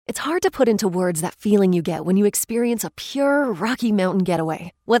It's hard to put into words that feeling you get when you experience a pure Rocky Mountain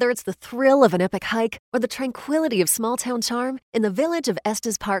getaway. Whether it's the thrill of an epic hike or the tranquility of small-town charm, in the village of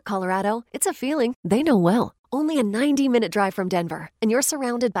Estes Park, Colorado, it's a feeling they know well. Only a 90-minute drive from Denver, and you're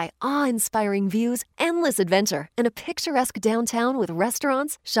surrounded by awe-inspiring views, endless adventure, and a picturesque downtown with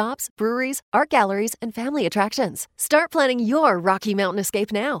restaurants, shops, breweries, art galleries, and family attractions. Start planning your Rocky Mountain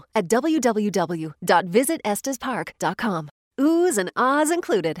escape now at www.visitestespark.com. Oohs and ahs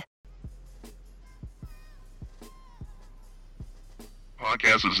included.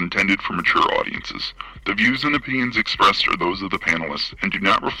 Podcast is intended for mature audiences. The views and opinions expressed are those of the panelists and do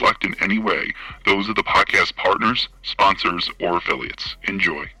not reflect in any way those of the podcast partners, sponsors, or affiliates.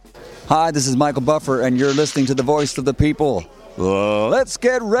 Enjoy. Hi, this is Michael Buffer, and you're listening to The Voice of the People. Let's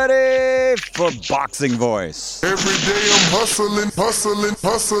get ready for Boxing Voice. Every day I'm hustling.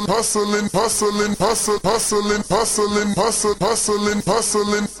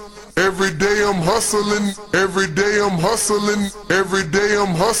 Every day I'm hustling. Every day I'm hustling. Every day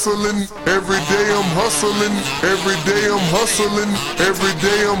I'm hustling. Every day I'm hustling. Every day I'm hustling. Every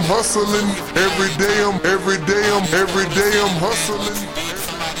day I'm hustling. Every day I'm hustling.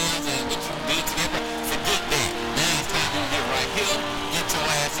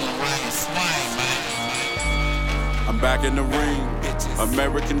 I'm back in the ring,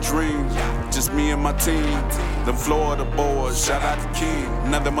 American dream, just me and my team. Them Florida boys, shout out to King.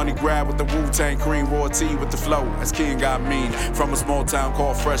 Another money grab with the Wu-Tang cream, raw tea with the flow, as King got mean. From a small town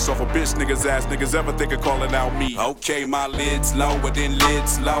called Fresh, off a bitch niggas ass niggas ever think of calling out me. Okay, my lid's low, but then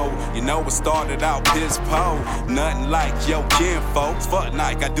lid's low. You know it started out piss po. Nothing like yo kin folks, fuck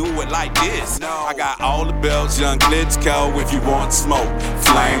Nike, I do it like this. I got all the belts, young Klitschko, if you want smoke,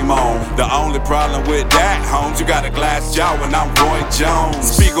 flame on. The only problem with that, Holmes, you got a glass jaw and I'm Roy Jones.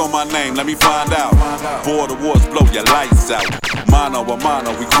 Speak on my name, let me find out. Border wars, blow your lights out. Mano a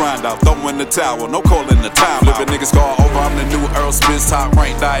mano, we grind out. Throw in the towel, no calling the time. Flipping niggas call over, I'm the new Earl Spence. Top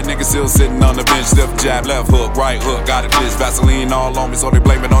right thigh, niggas still sitting on the bench. Left jab, left hook, right hook. Got it glitch, Vaseline all on me, so they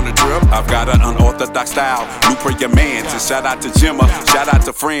blame it on the drip. I've got an unorthodox style, new for your mans. And shout out to Jimma, shout out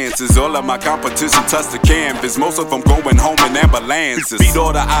to Francis. All of my competition touch the canvas. Most of them going home in ambulances. Beat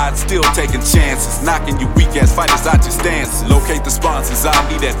all the odds, still taking chances. Knocking you weak ass fighters out your stances. Locate the sponsors, I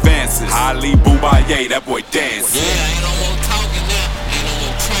need advances. Ali Boubaye, that boy dance. Yeah, ain't no more talking now. Ain't no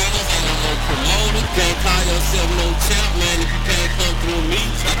more trainers, ain't no more promoters. Can't call yourself no champ, man. If you can't come through me,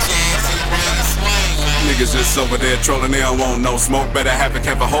 get your ass in the ground and swing, man. Niggas just over there trolling, they don't want no smoke. Better have a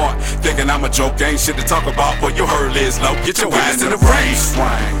Kevin Hart. Thinking I'm a joke, ain't shit to talk about. But you heard Liz Low, get your ass in the ring.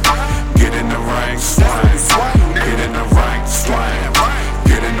 Swing. Get in the ring, swing. Get in the ring, swing.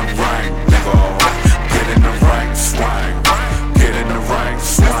 Get in the ring, nigga. Get in the ring, swing. Get in the ring,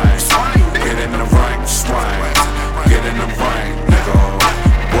 swing. Get in the ring, swing. Get in the ring, nigga.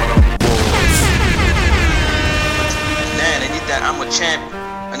 What up, boys? Man, I need that. I'm a champ.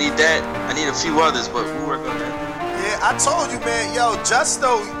 I need that. I need a few others, but we'll work on that. Yeah, I told you, man. Yo,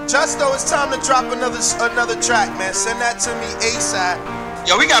 Justo, it's time to drop another track, man. Send that to me ASAP.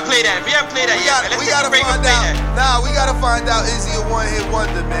 Yo, we gotta play that. We haven't played that yet, man. We gotta find out. Nah, we gotta find out. Is he a one-hit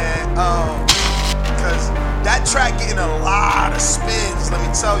wonder, man? Cause that track getting a lot of spins. Let me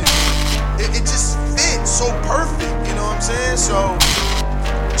tell you, it just fits so perfect. You know what I'm saying? So,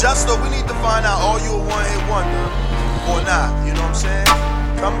 Justo, we need to find out. Are you a one-hit wonder or not? You know what I'm saying?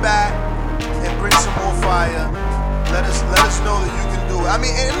 Come back and bring some more fire. Let us know that you can do it. I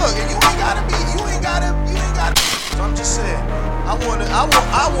mean, and look, you ain't gotta. So I'm just saying. I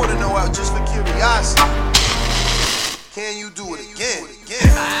wanna know out just for curiosity. Can you do it again?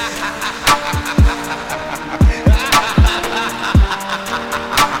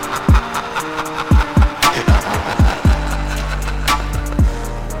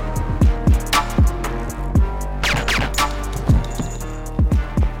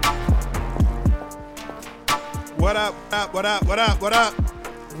 What up?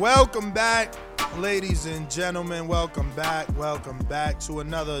 Welcome back, ladies and gentlemen. Welcome back to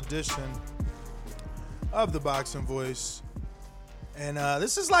another edition of the Boxing Voice. And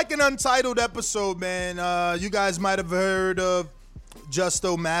this is like an untitled episode, man. You guys might have heard of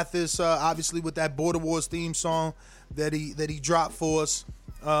Justo Mathis, obviously with that Border Wars theme song that he dropped for us.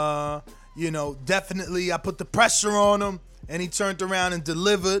 Definitely I put the pressure on him, and he turned around and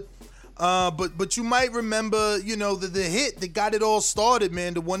delivered. But you might remember, the hit that got it all started,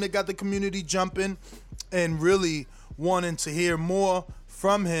 man. The one that got the community jumping and really wanting to hear more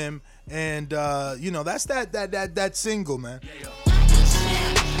from him. And, that's that single, man.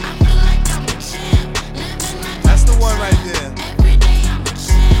 That's the one right there.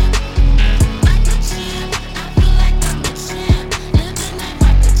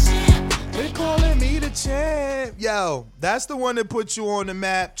 champ. Yo, that's the one that put you on the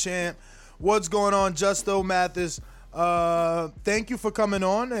map, champ. What's going on, Justo Mathis? Thank you for coming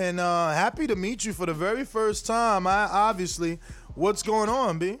on, and happy to meet you for the very first time. Obviously, what's going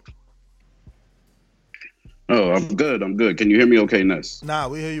on, B? Oh, I'm good. Can you hear me okay, Ness? Nah,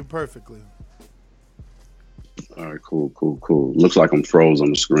 we hear you perfectly. All right, cool. Looks like I'm froze on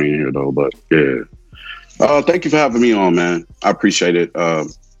the screen here, though, but yeah. Thank you for having me on, man. I appreciate it.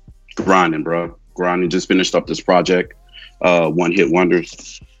 Grinding, bro. Grinding. Just finished up this project, One Hit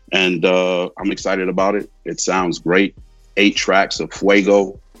Wonders, and I'm excited about it. It sounds great. 8 tracks of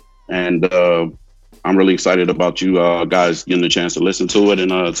Fuego, and I'm really excited about you guys getting the chance to listen to it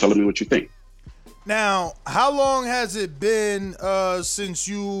and telling me what you think. Now, how long has it been since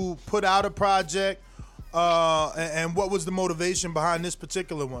you put out a project, and what was the motivation behind this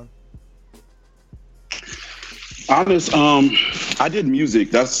particular one? Honest, I did music.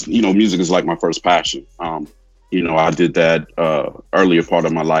 That's, music is like my first passion. I did that earlier part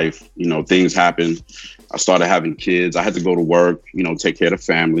of my life. Things happened. I started having kids. I had to go to work, take care of the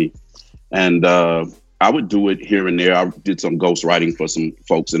family. And I would do it here and there. I did some ghostwriting for some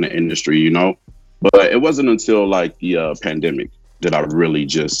folks in the industry, But it wasn't until like the pandemic that I really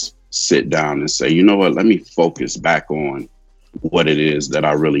just sit down and say, you know what, let me focus back on what it is that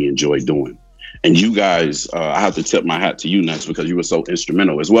I really enjoy doing. And you guys, I have to tip my hat to you next because you were so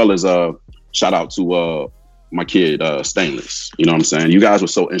instrumental, as well as shout out to my kid, Stainless. You know what I'm saying? You guys were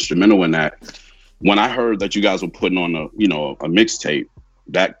so instrumental in that. When I heard that you guys were putting on a mixtape,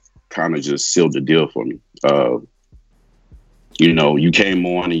 that kind of just sealed the deal for me. You came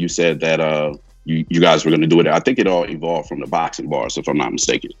on and you said that you guys were going to do it. I think it all evolved from the boxing bars, if I'm not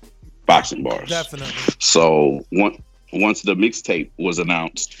mistaken. Boxing bars. Definitely. So once the mixtape was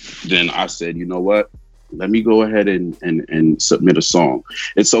announced, then I said, you know what? Let me go ahead and submit a song.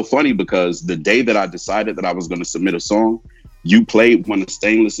 It's so funny because the day that I decided that I was going to submit a song, you played one of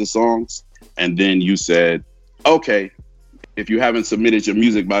Stainless's songs, and then you said, okay, if you haven't submitted your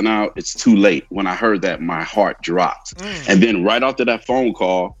music by now, it's too late. When I heard that, my heart dropped. And then right after that phone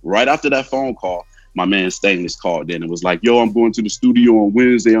call, my man Stainless called in and was like, yo, I'm going to the studio on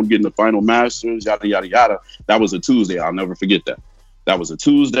Wednesday. I'm getting the final masters, yada, yada, yada. That was a Tuesday. I'll never forget that. That was a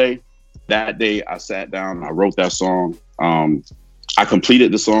Tuesday. That day I sat down and I wrote that song. I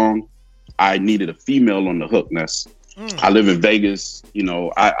completed the song. I needed a female on the hook, Ness. I live in Vegas.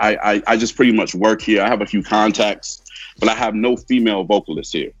 I just pretty much work here. I have a few contacts, but I have no female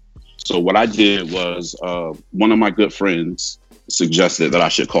vocalists here. So what I did was one of my good friends suggested that I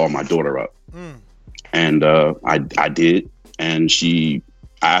should call my daughter up. And I did. And I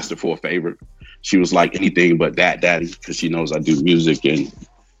asked her for a favor. She was like, anything but that, daddy, because she knows I do music. And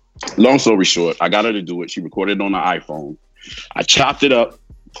long story short, I got her to do it. She recorded it on the iPhone. I chopped it up,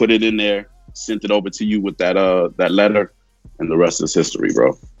 put it in there, sent it over to you with that letter, and the rest is history,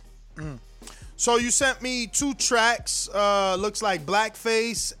 bro. So you sent me 2 tracks, looks like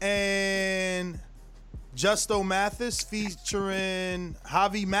Blackface and Justo Mathis featuring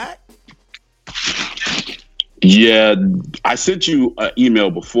Javi Mack. Yeah, I sent you an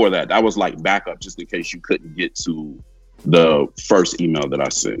email before that. That was like backup just in case you couldn't get to the first email that I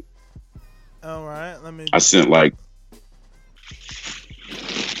sent. All right, I sent like...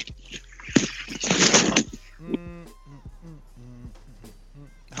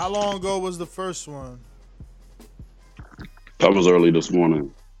 How long ago was the first one? That was early this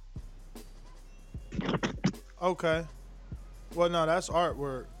morning. Okay. Well, no, that's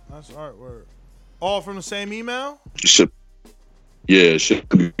artwork. All from the same email? It should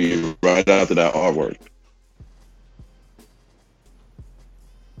be right after that artwork.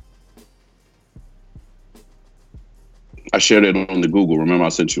 I shared it on the Google. Remember I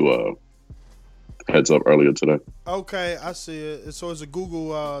sent you a heads up earlier today. Okay, I see it. So it's a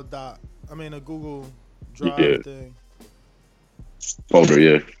Google a Google Drive thing. Folder,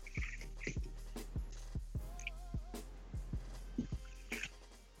 yeah.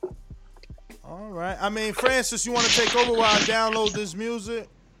 All right. Francis, you want to take over while I download this music?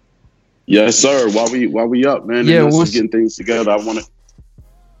 Yes, sir. While we up, man. Yeah, we're getting things together. I want to.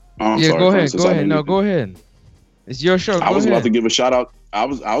 Sorry, go ahead. Francis, go ahead. No, go ahead. It's your show. I was about to give a shout out. I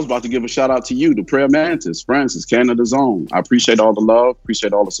was about to give a shout out to you, the Prayer Mantis, Francis, Canada's own. I appreciate all the love,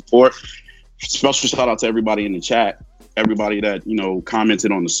 appreciate all the support. Special shout out to everybody in the chat, everybody that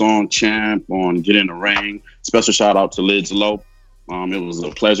commented on the song Champ, on Get in the Ring. Special shout out to Lids Low. It was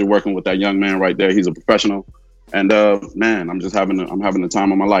a pleasure working with that young man right there. He's a professional, and man, I'm having the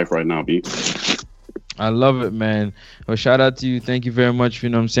time of my life right now, B. I love it, man. Well, shout out to you. Thank you very much.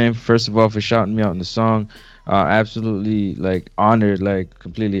 First of all, for shouting me out in the song. Absolutely like honored, like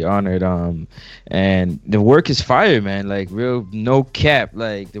completely honored. And the work is fire, man. Like real, no cap.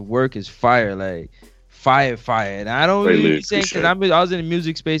 Like the work is fire. Like fire. And I don't really be saying because I was in the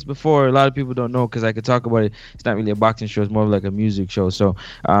music space before. A lot of people don't know because I could talk about it. It's not really a boxing show. It's more of like a music show. So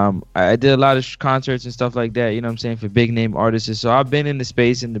I did a lot of concerts and stuff like that. You know what I'm saying, for big name artists. So I've been in the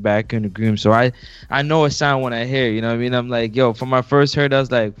space in the back in the groom. So I know a sound when I hear. You know what I mean? I'm like, yo, from my first heard, I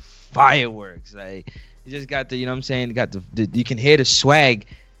was like, fireworks. Like you just got the, you know what I'm saying, got the you can hear the swag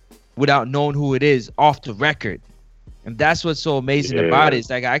without knowing who it is off the record. And that's what's so amazing about it. It's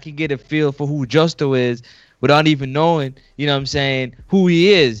like I can get a feel for who Justo is without even knowing, you know what I'm saying, who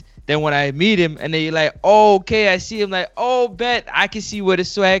he is. Then when I meet him and then you're like, oh, okay, I see him, like, oh, bet I can see where the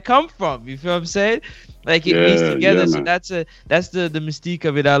swag come from. You feel what I'm saying? Like it meets together. So that's the mystique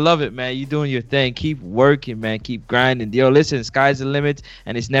of it. I love it, man. You doing your thing. Keep working, man. Keep grinding. Yo, listen, sky's the limit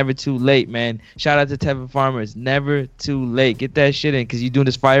and it's never too late, man. Shout out to Tevin Farmer. It's never too late. Get that shit in because you're doing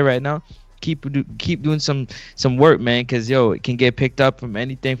this fire right now. Keep doing some work, man, because yo, it can get picked up from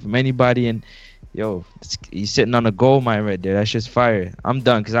anything, from anybody, and yo, you're sitting on a gold mine right there. That's just fire. I'm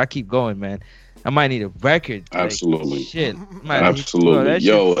done because I keep going, man. I might need a record. Absolutely. Like, shit. Absolutely.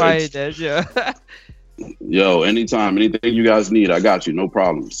 Yo, fire, yo, anytime, anything you guys need, I got you. No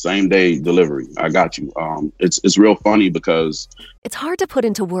problem. Same day delivery. I got you. It's real funny because it's hard to put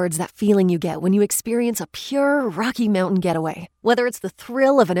into words that feeling you get when you experience a pure Rocky Mountain getaway. Whether it's the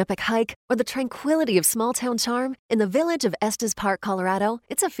thrill of an epic hike or the tranquility of small-town charm, in the village of Estes Park, Colorado,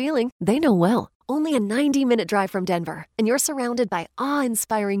 it's a feeling they know well. Only a 90-minute drive from Denver, and you're surrounded by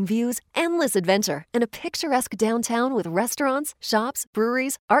awe-inspiring views, endless adventure, and a picturesque downtown with restaurants, shops,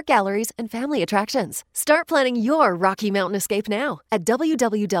 breweries, art galleries, and family attractions. Start planning your Rocky Mountain escape now at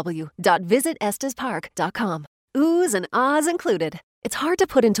www.visitestespark.com. Oohs and ahs included. It's hard to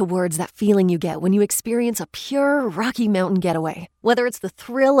put into words that feeling you get when you experience a pure Rocky Mountain getaway. Whether it's the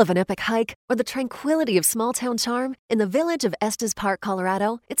thrill of an epic hike or the tranquility of small-town charm, in the village of Estes Park,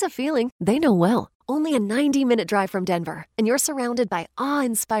 Colorado, it's a feeling they know well. Only a 90-minute drive from Denver, and you're surrounded by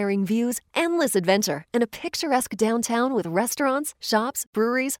awe-inspiring views, endless adventure, and a picturesque downtown with restaurants, shops,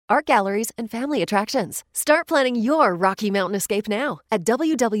 breweries, art galleries, and family attractions. Start planning your Rocky Mountain escape now at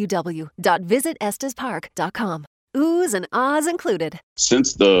www.visitestespark.com. Oohs and ahs included.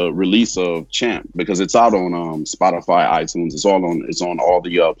 Since the release of Champ, because it's out on Spotify, iTunes, it's on all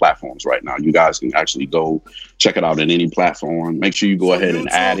the platforms right now. You guys can actually go check it out in any platform. Make sure you go ahead and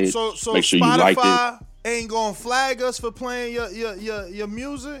add it. So make sure Spotify you like it. Ain't gonna flag us for playing your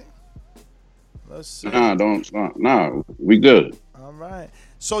music. Let's see. Nah, we good. All right.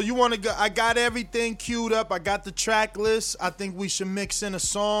 So you want to go? I got everything queued up. I got the track list. I think we should mix in a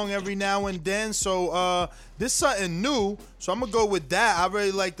song every now and then. So this is something new. So I'm gonna go with that. I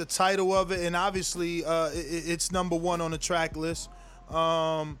really like the title of it, and obviously it's number one on the track list.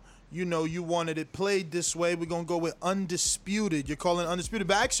 You know, you wanted it played this way. We're gonna go with Undisputed. You're calling it Undisputed,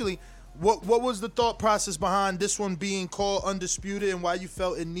 but actually, what was the thought process behind this one being called Undisputed, and why you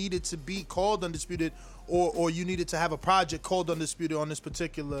felt it needed to be called Undisputed? Or you needed to have a project called Undisputed on this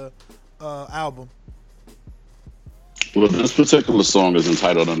particular album? Well, this particular song is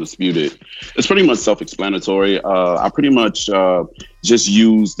entitled Undisputed. It's pretty much self-explanatory. I pretty much just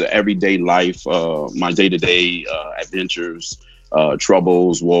use the everyday life, my day-to-day adventures,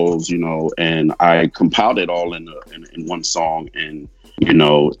 troubles, woes, you know, and I compiled it all in one song. And, you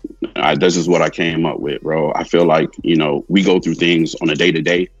know, this is what I came up with, bro. I feel like, you know, we go through things on a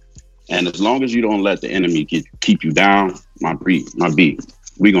day-to-day. And as long as you don't let the enemy keep you down, my beat,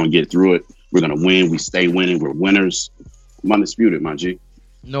 we're going to get through it. We're going to win. We stay winning. We're winners. I'm undisputed, my G.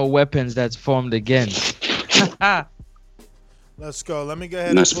 No weapons that's formed again. Let's go. Let me go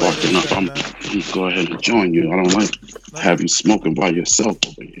ahead and play this. I'm going to go ahead and join you. I don't like have you smoking by yourself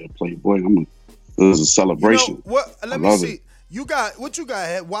over here, Playboy. This is a celebration. You know, what? Let me see. You got what you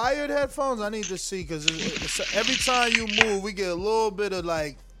got? Wired headphones? I need to see because every time you move, we get a little bit of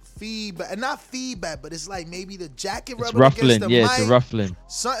like feedback, not feedback, but it's like maybe the jacket rubbing against the mic. It's ruffling.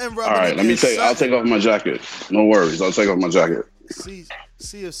 Something rubbing. All right, let me take. I'll take off my jacket. No worries. I'll take off my jacket. See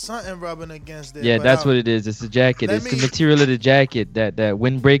if something rubbing against it. Yeah, that's what it is. It's the jacket. It's the material of the jacket. That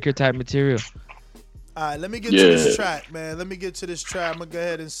windbreaker type material. All right, let me get to this track, man. I'm gonna go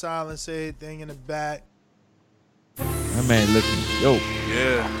ahead and silence everything in the back. My man looking. Yo.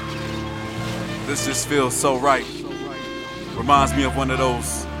 Yeah. This just feels so right. Reminds me of one of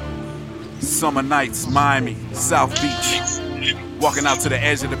those summer nights, Miami, South Beach. Walking out to the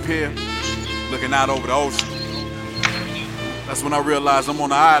edge of the pier, looking out over the ocean. That's when I realized I'm on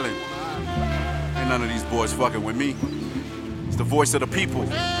the island. Ain't none of these boys fucking with me. It's the voice of the people.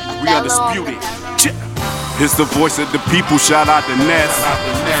 We undisputed. It's the voice of the people, shout out to Ness.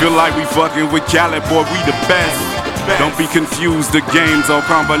 Feel like we fucking with Khaled, boy, we the best. Don't be confused, the game's all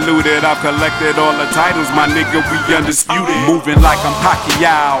convoluted. I've collected all the titles, my nigga, we undisputed. Moving like I'm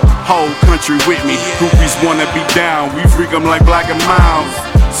Pacquiao, whole country with me. Groupies wanna be down, we freak them like Black and Miles.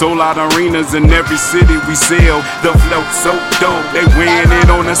 Sold out arenas in every city we sell. The flow so dope, they weighing it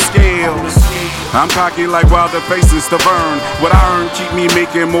on a scale. I'm cocky like Wilder faces to burn. What I earn keep me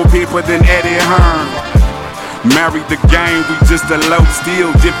making more paper than Eddie Hearn. Married the game, we just a low,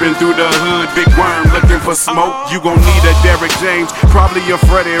 still dipping through the hood. Big worm looking for smoke. You gon' need a Derrick James, probably a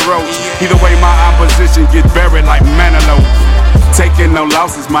Freddie Roach. Either way, my opposition get buried like Manilow. Taking no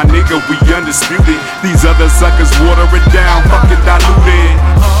losses, my nigga, we undisputed. These other suckers water it down, fucking diluted.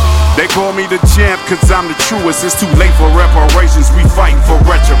 They call me the champ cause I'm the truest. It's too late for reparations, we fighting for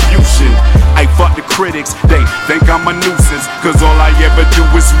retribution. I fuck the critics, they think I'm a nuisance. Cause all I ever do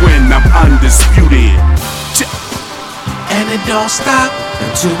is win, I'm undisputed. And it don't stop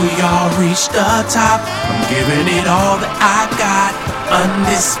until we all reach the top. I'm giving it all that I got,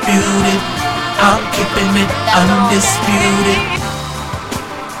 undisputed. I'm keeping it undisputed.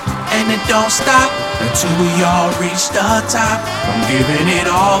 And it don't stop until we all reach the top. I'm giving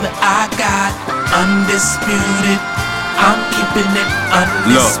it all that I got, undisputed. I'm keeping it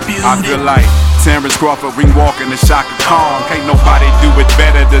undisputed. Look, I feel like Terrence Crawford, ring walking the Shaka Khan. Can't nobody do it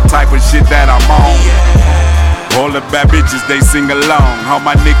better, the type of shit that I'm on. All the bad bitches, they sing along. All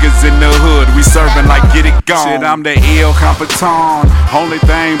my niggas in the hood, we serving like get it gone. Shit, I'm the El Capitan. Only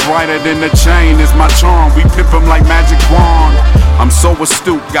thing brighter than the chain is my charm. We pimp 'em like magic wand. I'm so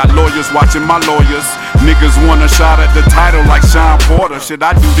astute, got lawyers watching my lawyers. Niggas want a shot at the title like Sean Porter. Shit,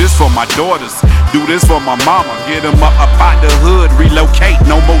 I do this for my daughters, do this for my mama. Get 'em up out the hood, relocate,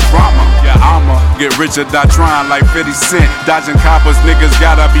 no more drama. Yeah, I'ma get rich or die trying like 50 Cent. Dodging coppers, niggas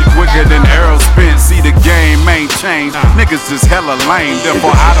gotta be quicker than Errol Spence. See the game ain't changed, niggas is hella lame.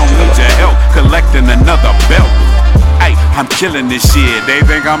 Therefore I don't need your help collecting another belt. Hey, I'm killing this shit, they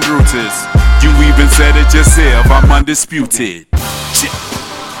think I'm Brutus. You even said it yourself, I'm undisputed.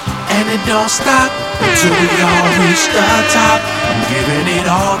 And it don't stop until we all reach the top. I'm giving it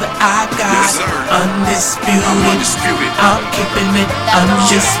all that I got, undisputed. I'm keeping it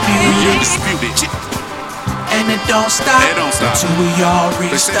undisputed. And it don't stop until we all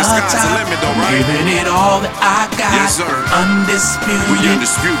reach the top. I'm giving it all that I got, undisputed.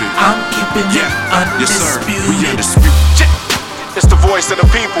 I'm keeping it undisputed. It's the voice of the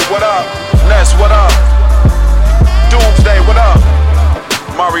people, what up? Ness, what up? Doomsday, what up?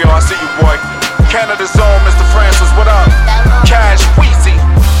 Mario, I see you, boy. Canada's own Mr. Francis, what up? Cash Weezy,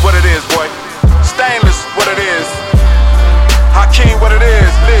 what it is, boy. Stainless, what it is. Hakeem, what it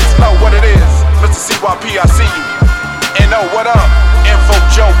is. Liz Low, what it is. Mr. CYP, I see you. NO, what up? Info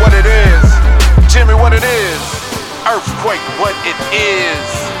Joe, what it is. Jimmy, what it is. Earthquake, what it is.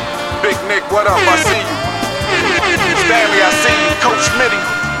 Big Nick, what up? I see you. Stanley, I see you. Coach Mitty,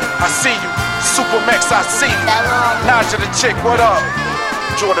 I see you. Supermax, I see you. Naja the Chick, what up?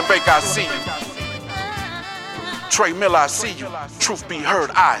 Jordan Baker, I see you. Trey Miller, I see you. Truth be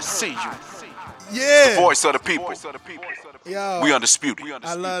heard, I see you. Yeah. The voice of the people. Yo, we undisputed.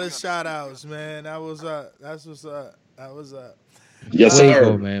 I love the shout outs, man. That was That's what's up. That was up. Yes,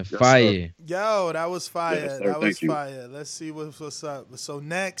 sir. Man. Fire. Yo, that was fire. Yes, sir. That was Thank fire. Let's see what's up. So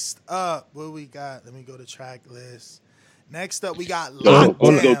next up, what we got? Let me go to track list. Next up, we got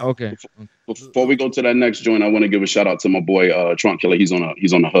Lockdown. Okay. Before we go to that next joint, I want to give a shout out to my boy Trunk Killer. He's on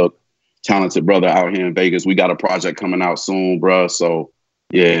the hook. Talented brother out here in Vegas. We got a project coming out soon, bro. So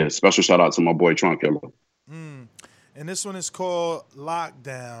yeah, special shout out to my boy Trunk Killer. And this one is called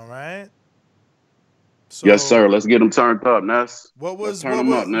Lockdown, right? So, yes, sir. Let's get them turned up, Ness. What was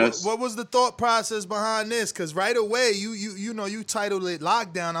the thought process behind this? Because right away, you titled it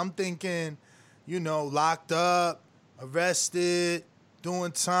Lockdown. I'm thinking, locked up, arrested,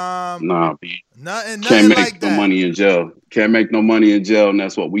 doing time. Nah, nothing can't make like no that. money in jail. Can't make no money in jail, and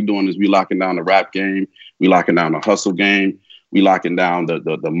that's what we doing is we locking down the rap game, we locking down the hustle game, we locking down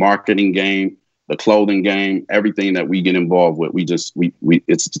the marketing game, the clothing game, everything that we get involved with. We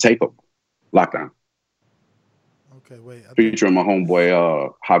it's the takeover, lockdown. Okay, wait. Featuring my homeboy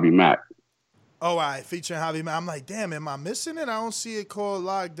Javi Mack. Oh, all right, featuring Javi Mack. I'm like, damn, am I missing it? I don't see it called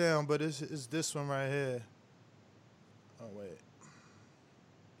Lockdown, but it's this one right here. Oh, wait.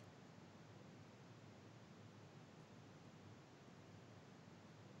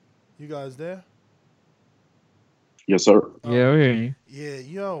 You guys there? Yes, sir. Yeah, we're hearing you. Yeah,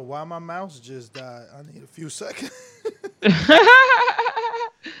 yo, why my mouse just died? I need a few seconds.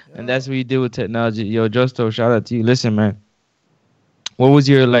 And that's what you do with technology. Yo, Justo, shout out to you. Listen, man. What was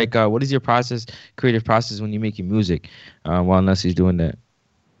your what is your creative process when you make your music while Nessie's doing that?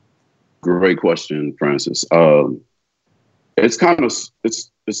 Great question, Francis. It's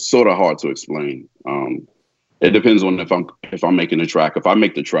sort of hard to explain. It depends on if I'm making a track. If I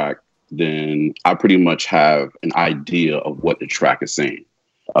make the track, then I pretty much have an idea of what the track is saying.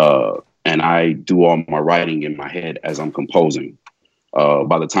 And I do all my writing in my head as I'm composing.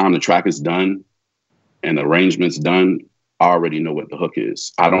 By the time the track is done and the arrangement's done, I already know what the hook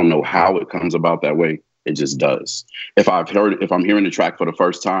is. I don't know how it comes about that way. It just does. If I'm hearing the track for the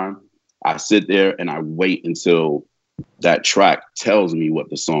first time, I sit there and I wait until that track tells me what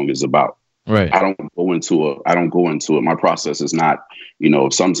the song is about. Right. I don't go into it. My process is not,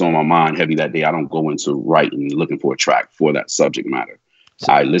 if something's on my mind heavy that day, I don't go into writing, looking for a track for that subject matter.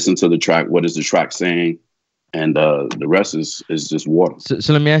 I listen to the track. What is the track saying? And the rest is just water.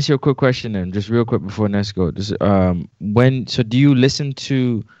 So let me ask you a quick question then, just real quick before Ness go. Do you listen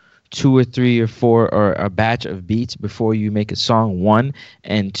to 2 or 3 or 4 or a batch of beats before you make a song, 1?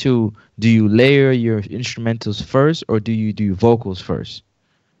 And 2, do you layer your instrumentals first or do you do vocals first?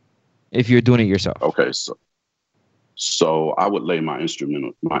 If you're doing it yourself. Okay, so I would lay my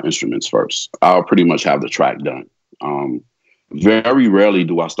instruments first. I'll pretty much have the track done. Very rarely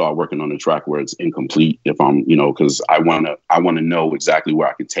do I start working on a track where it's incomplete. If I'm, because I wanna know exactly where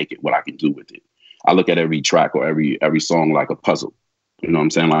I can take it, what I can do with it. I look at every track or every song like a puzzle. You know what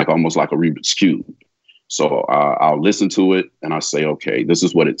I'm saying? Like almost like a Rubik's Cube. So I'll listen to it and I say, okay, this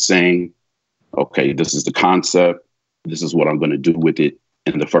is what it's saying. Okay, this is the concept. This is what I'm going to do with it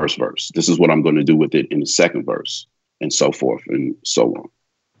in the first verse. This is what I'm going to do with it in the second verse, and so forth and so on.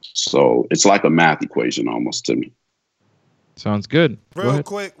 So it's like a math equation almost to me. Sounds good. Real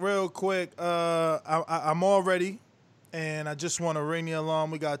quick. I'm all ready, and I just want to ring the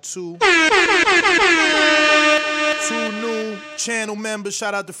alarm. We got two new channel members.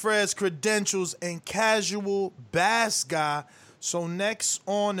 Shout out to Fred's Credentials and Casual Bass Guy. So next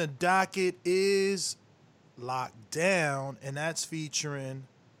on the docket is Locked Down, and that's featuring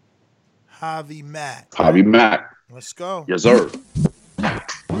Javi Mack. Javi Mack. Let's go. Yes, sir. Yeah.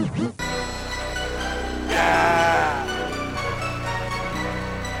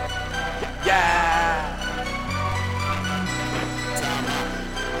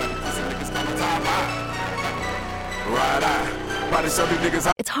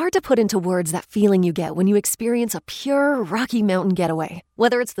 It's hard to put into words that feeling you get when you experience a pure Rocky Mountain getaway.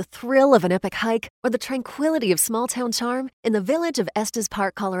 Whether it's the thrill of an epic hike or the tranquility of small-town charm, in the village of Estes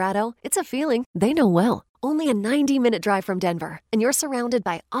Park, Colorado, it's a feeling they know well. Only a 90-minute drive from Denver, and you're surrounded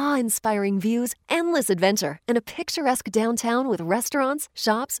by awe-inspiring views, endless adventure, and a picturesque downtown with restaurants,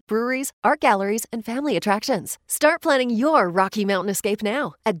 shops, breweries, art galleries, and family attractions. Start planning your Rocky Mountain escape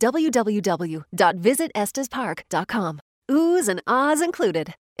now at www.visitestespark.com. Oohs and ahs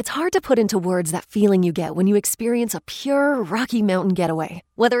included. It's hard to put into words that feeling you get when you experience a pure Rocky Mountain getaway.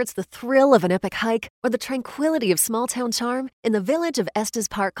 Whether it's the thrill of an epic hike or the tranquility of small-town charm, in the village of Estes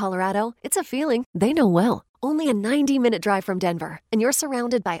Park, Colorado, it's a feeling they know well. Only a 90-minute drive from Denver, and you're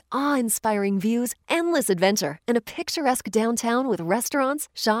surrounded by awe-inspiring views, endless adventure, and a picturesque downtown with restaurants,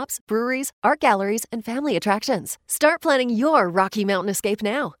 shops, breweries, art galleries, and family attractions. Start planning your Rocky Mountain escape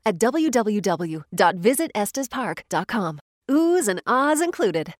now at www.visitestespark.com. Oohs and ahs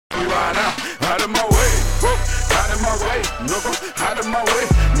included. Out of my way, out of my way, no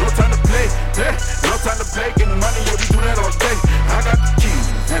time to play, no time to play, getting money, yeah, we do that all day. I got the keys,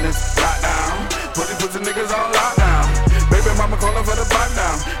 and it's lockdown, put the niggas on lockdown, baby mama calling for the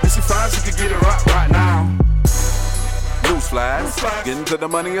lockdown, if she finds she can get it right now. Newsflash, getting to the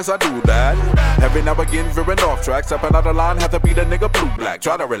money as I do that, every now and again veering off track, stepping out of line, have to be the nigga blue black,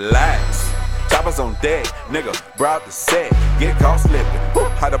 try to relax. Choppers on deck, nigga, proud to set, get caught slipping.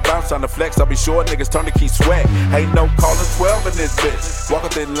 How to bounce on the flex, I'll be sure niggas turn to keep sweat. Ain't no calling 12 in this bitch. Walk a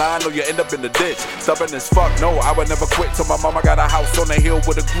thin line or you end up in the ditch. Stubborn as fuck, no, I would never quit till my mama got a house on the hill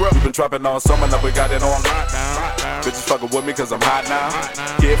with a grip. We been trapping all summer, now we got it on lockdown. Bitches fucking with me cause I'm hot now.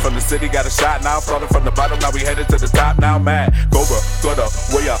 Kid from the city got a shot now. Started from the bottom, now we headed to the top now. Mad, Cobra, gutter,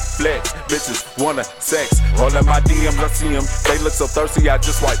 way up, flex. Bitches wanna sex. All in my DMs, I see them. They look so thirsty, I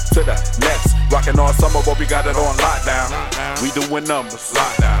just wipe to the next. Rockin' all summer, but we got it on lockdown. We doing numbers.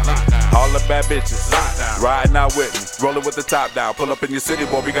 Lockdown. All the bad bitches. Lockdown. Riding out with me. Rolling with the top down. Pull up in your city,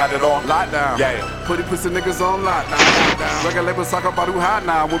 boy, we got it on lockdown. Yeah. Pretty pussy niggas on lockdown. Record labels talk about who hot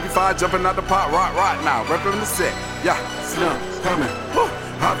now. We'll be fine jumping out the pot right now. Reppin' the set. Yeah. Slim coming.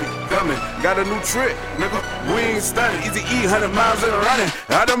 I'll be coming. Got a new trick, nigga. We ain't stunning. Easy E, 100 miles and running.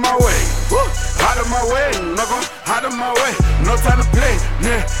 Out of my way. Woo. Out of my way, nigga. Out of my way. No time to play,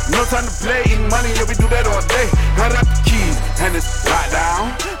 yeah. No time to play. Eating money, yeah, we do that all day. Got out the keys, and it's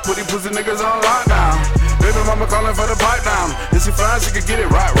lockdown. Put these pussy niggas on lockdown. Baby mama calling for the pipe down. If she finds she could get it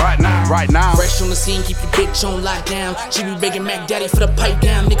right now. Right now. Fresh on the scene, keep your bitch on lockdown. She be begging Mac Daddy for the pipe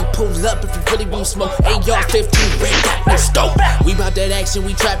down. Nigga pull up if you really won't smoke. AR-15, red dot, no scope. We bout that action,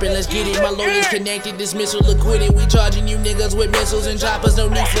 we trapping, let's get it. My lawyers connected, dismissal acquitted. We charging you niggas with missiles and choppers. No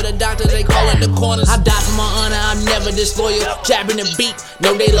need for the doctors, they calling the corners. I die for my honor, I'm never disloyal. Jabbing the beat,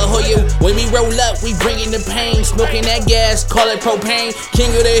 no De La Hoya. When we roll up, we bringing the pain. Smoking that gas, call it propane. King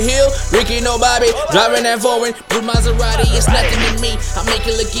of the hill, Ricky no Bobby. Driving that foreign, blue Maserati, it's nothing to me. I make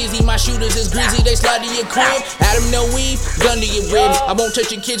it look easy, my shooters is greasy. They slide to your crib, Adam no weave, gun to your ribs. I won't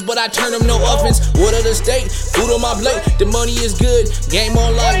touch your kids, but I turn them no offense. What of the state, food on my plate, the money is good. Game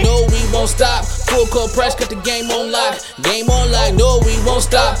on lock, no we won't stop. Full court press, got the game on lock. Game on lock, no we won't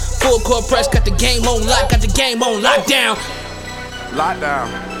stop. Full court press, got the game on lock. Got the game on lockdown.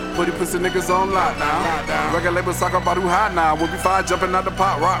 Lockdown. Put these pussy niggas on lockdown. Record labels talk about who hot now. We'll be fine jumping out the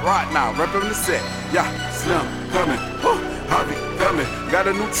pot right now. Reppin' the set, yeah, Slim coming. Harvey coming.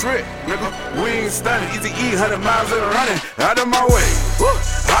 Got a new trick, nigga. We ain't stunning. Easy E, 100 miles and running. Out of my way,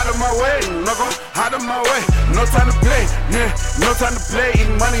 out of my way, nigga. Out of my way. No time to play, yeah. No time to play.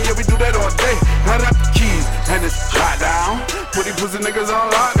 Eating money, yeah, we do that all day. Got out the keys, and it's lockdown. Put these pussy niggas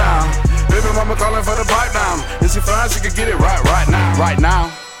on lockdown. Baby mama calling for the pipe down. If she finds she could get it right now. Right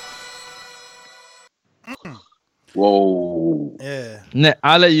now. Whoa. Yeah.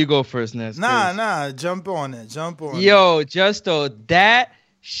 I'll let you go first, Ness. Nah. Jump on it. Yo, Justo, that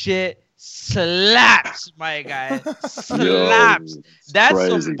shit slaps, my guy. Slaps. Yo, that's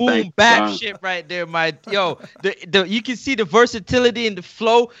crazy. some boom bap shit right there, my yo. The you can see the versatility and the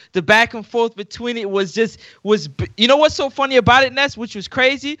flow, the back and forth between it was you know what's so funny about it, Ness, which was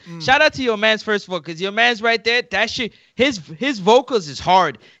crazy? Shout out to your man's first of all, because your man's right there, that shit, his vocals is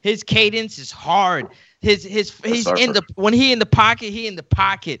hard. His cadence is hard. He's in the when he in the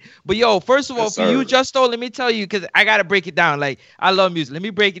pocket. But yo, first of all, for you, Justo, let me tell you, because I gotta break it down. Like, I love music. Let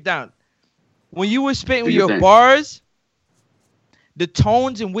me break it down. When you were spitting with your bars, the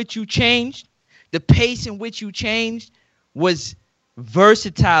tones in which you changed, the pace in which you changed was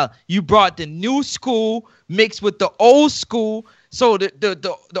versatile. You brought the new school mixed with the old school. So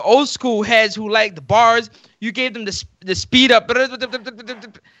the old school heads who like the bars, you gave them the speed up,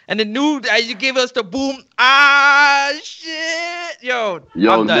 and the new you gave us the boom. Shit, yo,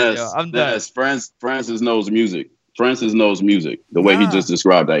 I'm done. Ness, Francis knows music. Francis knows music. The way he just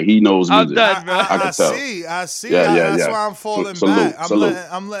described that, he knows music. I'm done, I can tell. I see. Yeah. That's why I'm falling back.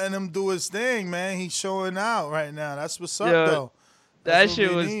 I'm letting him do his thing, man. He's showing out right now. That's what's up, though. That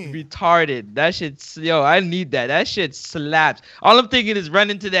shit was retarded. That shit, I need that. That shit slaps. All I'm thinking is run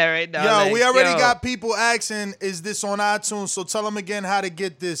into that right now. Yo, we already got people asking, is this on iTunes? So tell them again how to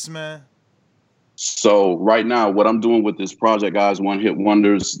get this, man. So right now, what I'm doing with this project, guys, One Hit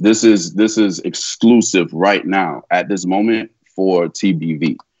Wonders, this is exclusive right now at this moment for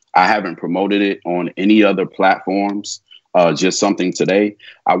TBV. I haven't promoted it on any other platforms, just something today.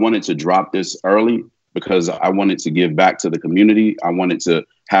 I wanted to drop this early because I wanted to give back to the community. I wanted to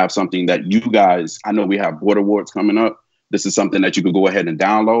have something that you guys, I know we have Board Awards coming up. This is something that you could go ahead and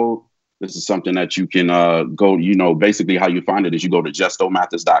download. This is something that you can go, basically how you find it is you go to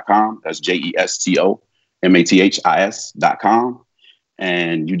JustoMathis.com. That's JestoMathis.com.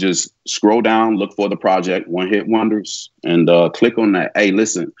 And you just scroll down, look for the project, One Hit Wonders, and click on that. Hey,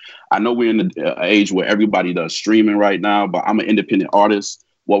 listen, I know we're in the age where everybody does streaming right now, but I'm an independent artist.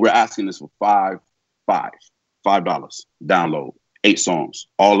 What we're asking is for $5. Download 8 songs,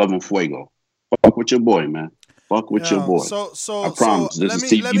 all of them fuego. Fuck with your boy, man. Fuck with your boy. So I promise. This is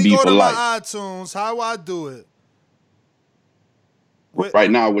TBV let me go for to life. my iTunes. How I do it? Right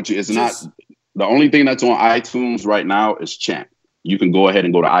now, the only thing that's on iTunes right now is Champ. You can go ahead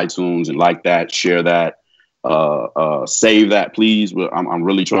and go to iTunes and like that, share that, save that, please. I'm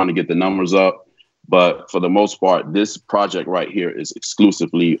really trying to get the numbers up. But for the most part, this project right here is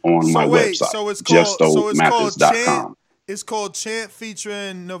exclusively on my website. So it's called JustoMathis.com. It's called Chant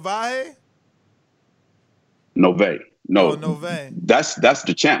featuring Novae? Nove. No, Nove. That's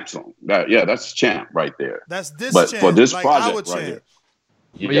the Champ song. That's Champ right there. That's this But Champ, for this like project our right here.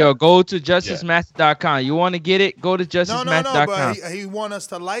 Yeah. Yo, go to JusticeMathis.com. You want to get it? Go to JusticeMathis.com. No, but he want us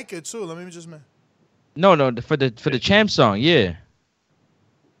to like it too. Let me just No, for the Champ song, yeah.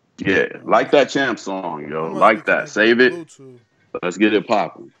 Yeah, like that Champ song, yo. Like that. Save it. Let's get it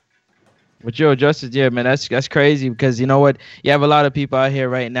popping. But yo, Justice, yeah, man, that's crazy because you know what? You have a lot of people out here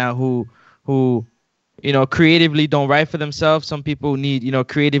right now who creatively don't write for themselves. Some people need,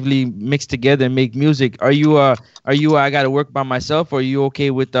 creatively mix together and make music. Are you I got to work by myself, or are you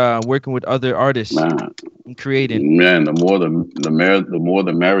okay with working with other artists and creating? Man, the more the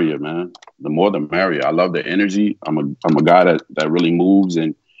merrier, man. The more the merrier. I love the energy. I'm a guy that really moves,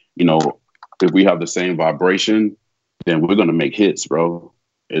 and if we have the same vibration, then we're gonna make hits, bro.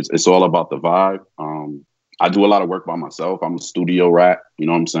 It's all about the vibe. I do a lot of work by myself. I'm a studio rat, you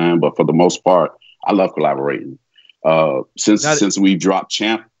know what I'm saying? But for the most part, I love collaborating. Since we've dropped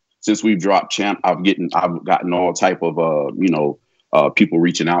Champ, I've gotten all type of people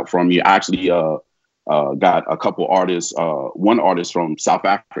reaching out from me. I actually got a couple artists, one artist from South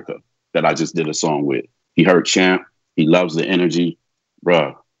Africa that I just did a song with. He heard Champ. He loves the energy,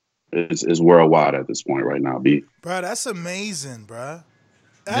 bruh. It's worldwide at this point right now, B. Bruh, that's amazing, bruh.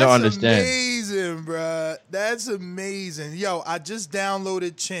 That's amazing, bruh. That's amazing. Yo, I just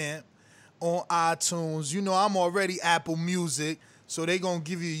downloaded Champ on iTunes. I'm already Apple Music, so they gonna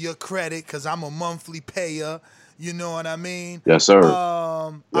give you your credit because I'm a monthly payer. You know what I mean? Yes, sir.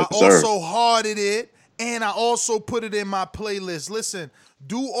 I also hearted it, and I also put it in my playlist. Listen,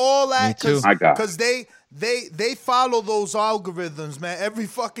 do all that because they follow those algorithms, man. Every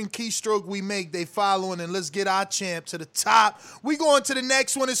fucking keystroke we make, they following, and let's get our Champ to the top. We going to the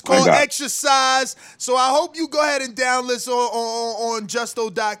next one. It's called Exercise. So I hope you go ahead and download on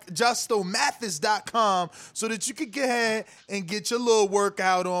justomathis.com so that you can get ahead and get your little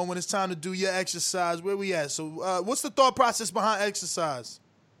workout on when it's time to do your exercise. Where we at? So what's the thought process behind Exercise?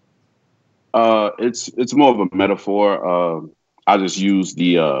 It's more of a metaphor. I just use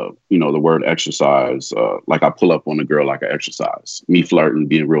the the word exercise. Like I pull up on a girl like I exercise. Me flirting,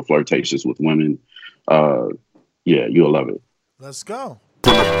 being real flirtatious with women. Yeah, you'll love it. Let's go.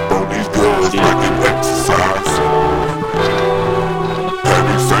 Pull up on these girls like an exercise.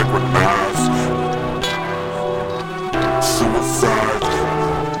 Heavy synchronized. Suicide.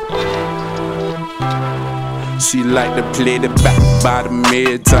 She like to play the back by the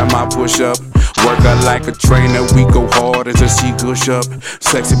mid time I push up. Work her like a trainer, we go hard until she gush up.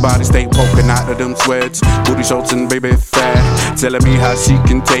 Sexy body stay poking out of them sweats. Booty shorts and baby fat. Telling me how she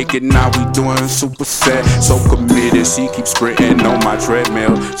can take it, now we doing super set. So committed, she keeps sprinting on my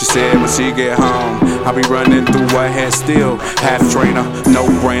treadmill. She said when she get home, I'll be running through her head still. Had a trainer, no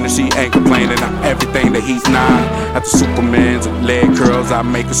brainer, she ain't complaining. I'm everything that he's not. After Superman's leg curls, I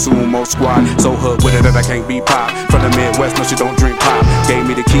make a sumo squat. So hooked with it that I can't be pop. From the Midwest, no she don't drink pop. Gave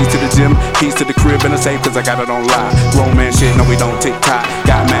me the keys to the gym, keys to the crib in the safe cause I got it on live. Grown man shit, no we don't TikTok.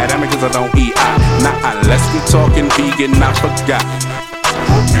 Got mad at me cause I don't eat not unless we talking vegan, I forgot.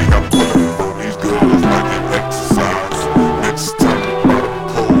 Okay, I'm pulling on these girls like an exercise. Next time about a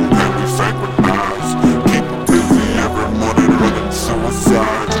pole, then we synchronize. Keep busy every morning running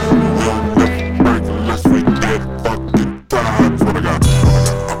suicide. We'll never break unless we get fucking tired. What I got?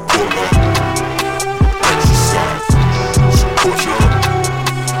 Pull up. Exercise. Push up.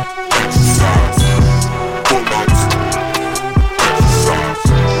 Exercise. Pull ups. Exercise.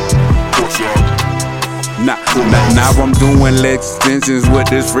 Push up. Now I'm doing leg extensions with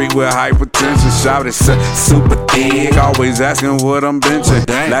this freak with hypertension. Shout it super thick, always asking what I'm benching.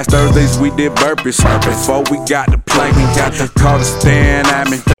 Last Thursdays we did burpees. Before we got the plank, we got the call to stand at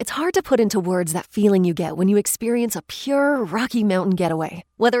me. It's hard to put into words that feeling you get when you experience a pure Rocky Mountain getaway.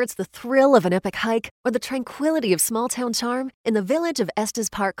 Whether it's the thrill of an epic hike or the tranquility of small-town charm, in the village of Estes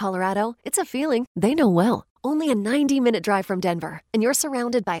Park, Colorado, it's a feeling they know well. Only a 90-minute drive from Denver, and you're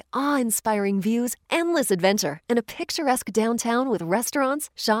surrounded by awe-inspiring views, endless adventure, and a picturesque downtown with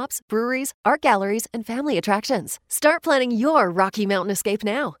restaurants, shops, breweries, art galleries, and family attractions. Start planning your Rocky Mountain escape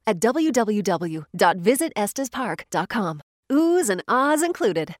now at www.visitestespark.com. Oohs and ahs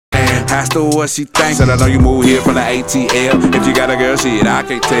included. Asked her what she thinks, said I know you moved here from the ATL. If you got a girl, shit, I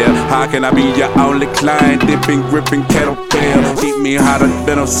can't tell. How can I be your only client? Dipping, gripping, kettlebell. Keep me hotter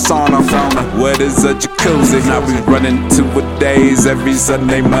than a sauna. What is a jacuzzi? I be running 2 a days every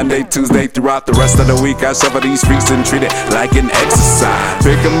Sunday, Monday, Tuesday. Throughout the rest of the week, I shuffle these streets and treat it like an exercise.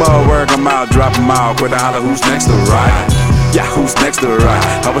 Pick 'em up, work 'em out, drop 'em out. Quit the holler, who's next to ride? Yeah, who's next to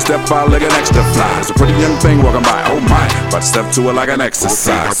ride? I would step out looking extra fly. It's a pretty young thing walking by, oh my. About to step to it like an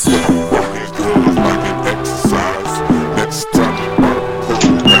exercise. These girls like an exercise. Next time about a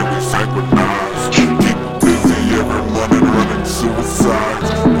pole, then we synchronize. Keep busy every morning running suicide.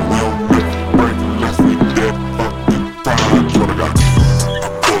 We'll never break unless we get fucking tired. What I got?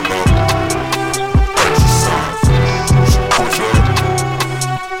 Pull up. Exercise. Push up.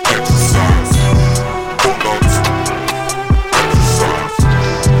 Exercise. Pull ups. Exercise.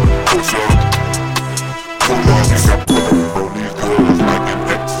 Push up.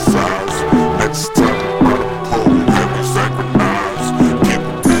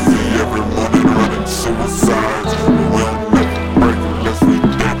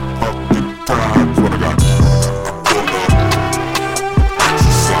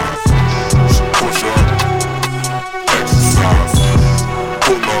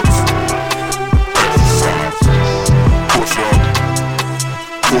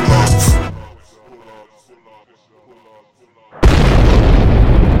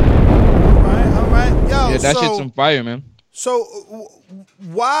 That shit's on fire, man. So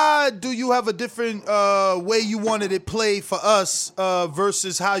why do you have a different way you wanted it played for us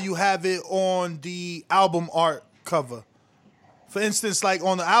versus how you have it on the album art cover? For instance, like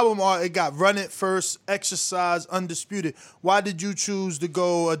on the album art, it got Run It First, Exercise, Undisputed. Why did you choose to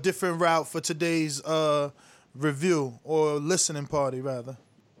go a different route for today's review or listening party, rather?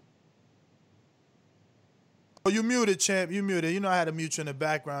 Oh, you muted, champ. You muted. You know I had to mute you in the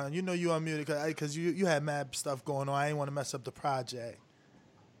background. You know you unmuted because you had mad stuff going on. I didn't want to mess up the project.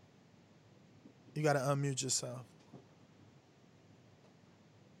 You got to unmute yourself.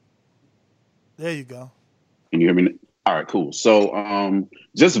 There you go. Can you hear me? All right, cool. So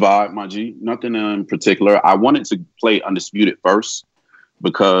just vibe, my G. Nothing in particular. I wanted to play Undisputed first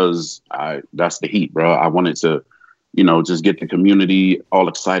because that's the heat, bro. I wanted to, just get the community all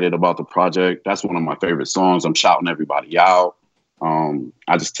excited about the project. That's one of my favorite songs. I'm shouting everybody out.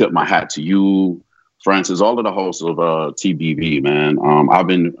 I just tip my hat to you, Francis, all of the hosts of TBV, man. I've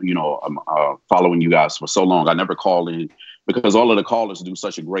been, following you guys for so long. I never called in because all of the callers do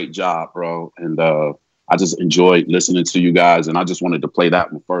such a great job, bro. And I just enjoyed listening to you guys, and I just wanted to play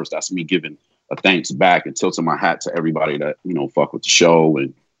that one first. That's me giving a thanks back and tilting my hat to everybody that, fuck with the show.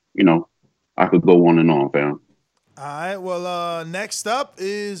 And, I could go on and on, fam. All right, well, next up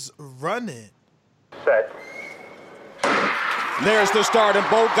is Run It. Set. There's the start, and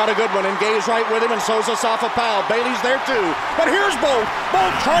Bolt got a good one. And Gay's right with him, and so's Asafa Powell. Bailey's there, too. But here's Bolt.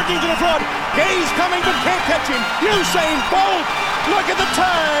 Bolt charging to the front. Gay's coming, but can't catch him. Usain Bolt. Look at the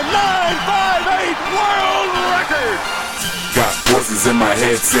time. 9.58 world record. Got voices in my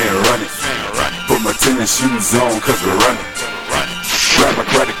head saying run it. Put my tennis shoes on, cause we're running. Grab my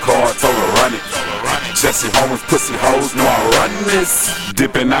credit card, told her run it. Jesse Holmes, pussy hoes, know I run this.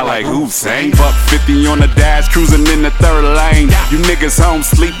 Dipping out like Hussein. Buck 50 on the dash, cruising in the third lane. You niggas home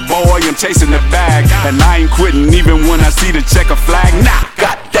sleep, boy, I'm chasing the bag. And I ain't quitting even when I see the checker flag. Nah,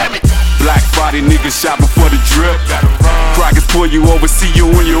 goddammit. Black Friday niggas shopping for the drip. Crackers pull you over, see you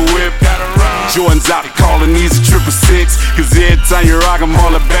in your whip. Jordan's out calling these a 666. Cause every time you rock 'em, all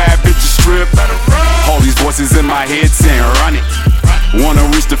the bad bitches strip. All these voices in my head saying run it. Wanna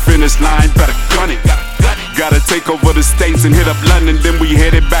reach the finish line, better gun it. Gotta take over the States and hit up London, then we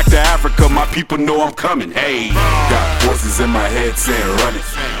headed back to Africa. My people know I'm coming, hey. Got voices in my head saying run it.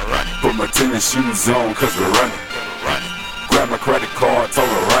 Put my tennis shoes on, cause we're running. Grab my credit card, told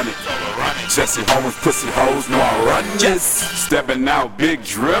her run it. Jesse Holmes, pussy hoes, know I run this. Stepping out, big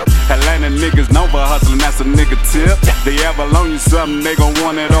drip. Atlanta niggas know for hustling, that's a nigga tip. They ever loan you something, they gon'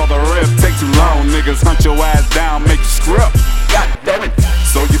 want it all the rip. Take too long, niggas hunt your ass down, make you script. God damn it.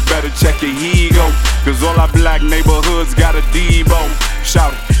 So you better check your ego, cause all our black neighborhoods got a Debo.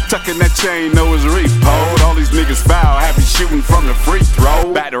 Shout it, tucking that chain, know it's repoed. All these niggas foul, happy shooting from the free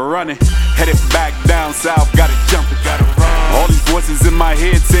throw. Back to running, headed back down south, gotta jump it, gotta run. All these voices in my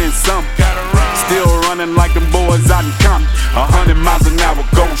head saying something, gotta run. Still running like them boys out in Compton. 100 miles an hour,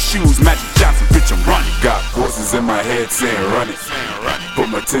 gold shoes, Magic Johnson, bitch, I'm running. Got voices in my head saying run it. Put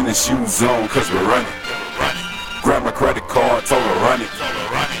my tennis shoes on, cause we're running. Grab my credit card, told her run it.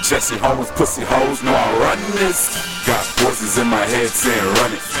 Jesse Holmes, pussy hoes, know I run this. Got voices in my head saying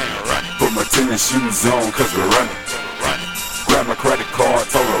run it. Put my tennis shoes on, cause we're running. Grab my credit card,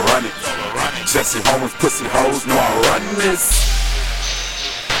 told her run it. Jesse Holmes, pussy hoes, know I run this.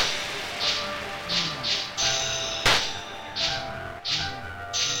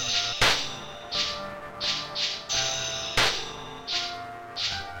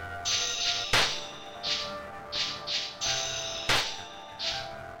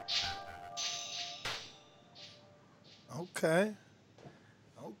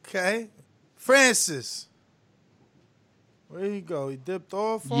 Okay. Francis. Where he go? He dipped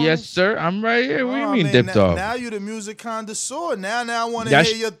off on Yes, us? sir. I'm right here. What do you mean dipped off? Now you the music connoisseur. Now I want to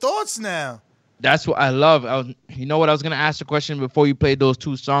hear your thoughts now. That's what I love. You know what? I was going to ask a question before you played those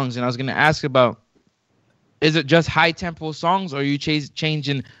two songs, and I was going to ask about, is it just high-tempo songs, or are you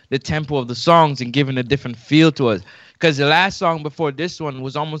changing the tempo of the songs and giving a different feel to it? Because the last song before this one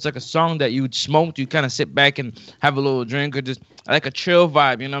was almost like a song that you would smoke. You kind of sit back and have a little drink or just like a chill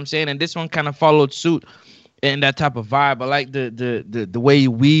vibe, you know what I'm saying? And this one kind of followed suit in that type of vibe. I like the way you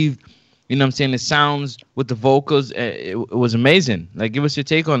weave, you know what I'm saying, the sounds with the vocals. It was amazing. Like, give us your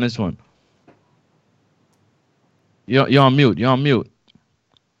take on this one. You're on mute. You're on mute.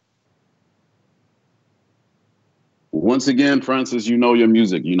 Once again, Francis, you know your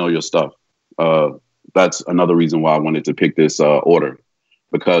music. You know your stuff. That's another reason why I wanted to pick this order,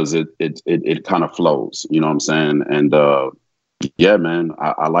 because it kind of flows, you know what I'm saying? And yeah, man,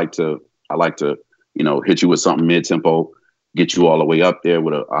 I like to, hit you with something mid-tempo get you all the way up there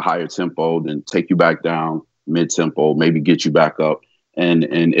with a higher tempo, then take you back down mid tempo, maybe get you back up. And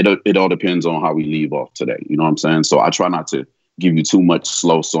it all depends on how we leave off today. You know what I'm saying? So I try not to give you too much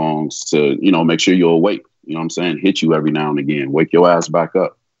slow songs to, make sure you're awake. You know what I'm saying? Hit you every now and again. Wake your ass back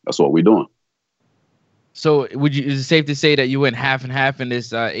up. That's what we're doing. So is it safe to say that you went half and half in this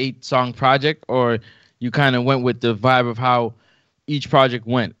 8-song project, or you kind of went with the vibe of how each project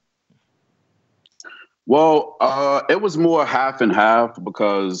went? Well, it was more half and half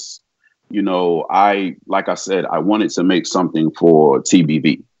because, like I said, I wanted to make something for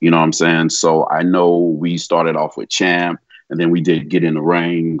TBV. You know what I'm saying? So I know we started off with Champ, and then we did Get in the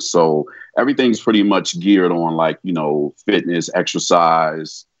Ring. So everything's pretty much geared on fitness,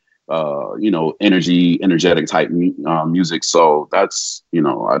 exercise, energetic type music. So that's,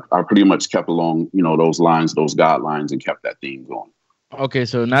 I pretty much kept along, those lines, those guidelines, and kept that theme going. Okay,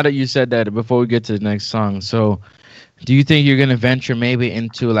 so now that you said that, before we get to the next song, so do you think you're gonna venture maybe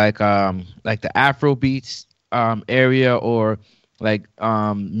into like the Afro beats area, or like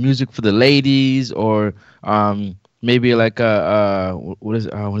music for the ladies, or maybe like what is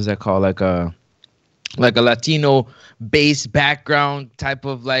that called, like a Latino bass background type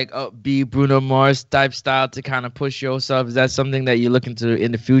of like upbeat Bruno Mars type style to kind of push yourself? Is that something that you're looking to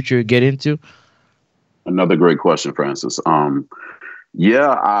in the future get into? Another great question, Francis.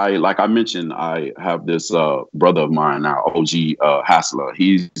 Like I mentioned, I have this brother of mine now, OG Hassler.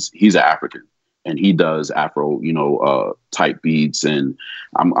 He's an African, and he does Afro, type beats, and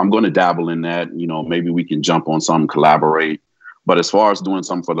I'm going to dabble in that. Maybe we can jump on some, collaborate. But as far as doing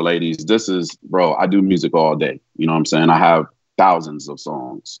something for the ladies, I do music all day. You know what I'm saying? I have thousands of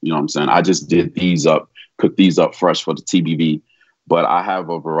songs. You know what I'm saying? I just cooked these up fresh for the TBV. But I have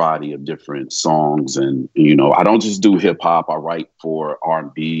a variety of different songs, and I don't just do hip hop. I write for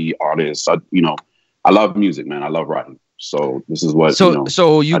R&B artists. I love music, man. I love writing. So this is what.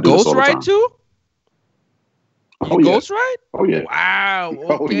 So you ghostwrite too? Ghostwrite? Oh yeah. Wow. Okay,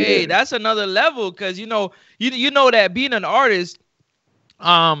 oh, yeah. That's another level, because you know that being an artist,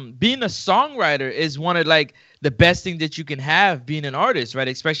 being a songwriter is one of like the best thing that you can have being an artist, right?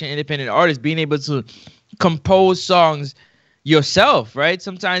 Especially an independent artist, being able to compose songs yourself, right?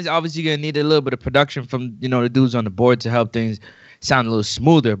 Sometimes obviously you're gonna need a little bit of production from the dudes on the board to help things sound a little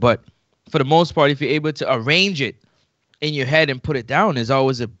smoother, but for the most part, if you're able to arrange it in your head and put it down, is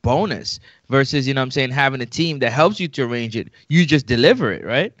always a bonus versus having a team that helps you to arrange it. You just deliver it,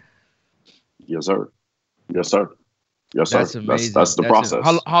 right? Yes sir. That's amazing. That's the process.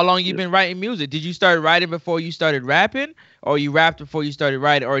 How long you been writing music? Did you start writing before you started rapping, or you rapped before you started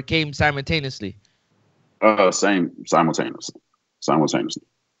writing, or it came simultaneously? Simultaneously.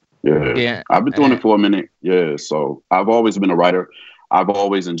 Yeah. I've been doing it for a minute. Yeah. So I've always been a writer. I've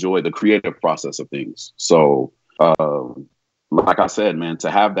always enjoyed the creative process of things. So, like I said, man,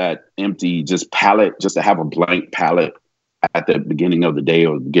 to have that empty palette, just to have a blank palette at the beginning of the day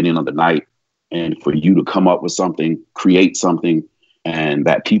or the beginning of the night, and for you to come up with something, create something, and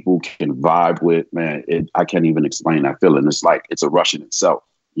that people can vibe with, man, I can't even explain that feeling. It's like it's a rush in itself.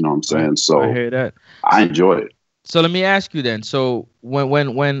 You know what I'm saying? So I hear that. I enjoy it. So let me ask you then. So when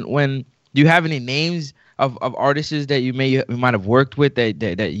do you have any names of artists that you might have worked with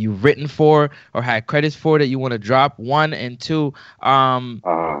that you've written for or had credits for that you want to drop? 1 and 2.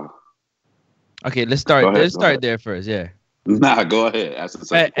 Okay, let's start. Let's start there first. Yeah. Nah, go ahead. Ask the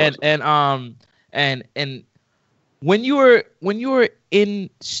second question. And when you were in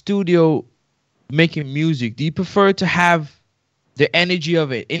studio making music, do you prefer to have the energy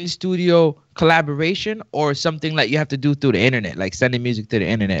of it in studio collaboration, or something like you have to do through the internet, like sending music to the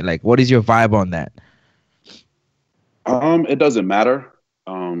internet? Like, what is your vibe on that? It doesn't matter.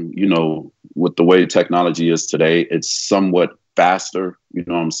 With the way technology is today, it's somewhat faster. You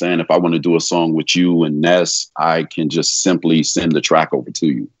know what I'm saying? If I want to do a song with you and Ness, I can just simply send the track over to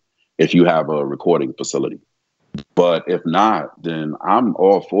you if you have a recording facility. But if not, then I'm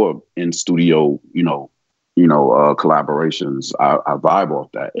all for in studio, collaborations. I vibe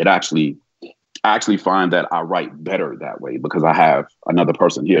off that. I actually find that I write better that way because I have another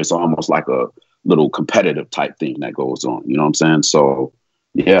person here. It's almost like a little competitive type thing that goes on. You know what I'm saying? So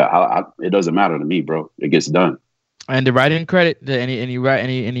yeah, it doesn't matter to me, bro. It gets done. And the writing credit, any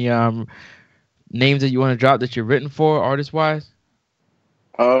names that you want to drop that you're written for, artist wise?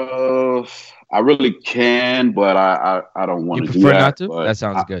 I really can, but I don't want to do that. You prefer not to? That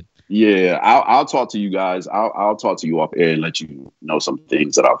sounds good. Yeah, I'll talk to you guys. I'll talk to you off air and let you know some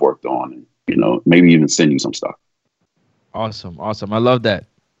things that I've worked on, and maybe even send you some stuff. Awesome. I love that.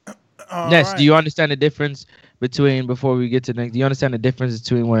 Ness, do you understand the difference between, before we get to next, do you understand the difference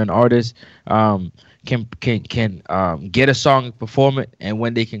between when an artist can get a song, perform it, and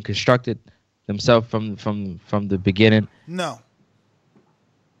when they can construct it themselves from the beginning? No.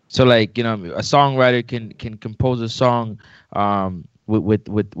 So like, you know, a songwriter can compose a song with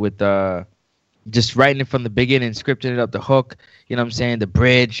just writing it from the beginning, scripting it up, the hook, you know what I'm saying, the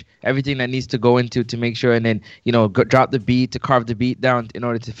bridge, everything that needs to go into to make sure, and then, you know, drop the beat, to carve the beat down in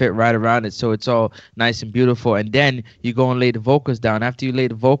order to fit right around it, so it's all nice and beautiful. And then you go and lay the vocals down. After you lay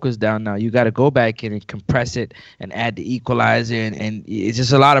the vocals down, now you got to go back in and compress it and add the equalizer, and it's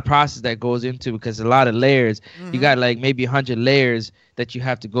just a lot of process that goes into, because a lot of layers. You got like maybe 100 layers that you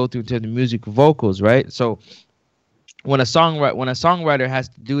have to go through to the music vocals, right? So when a songwriter has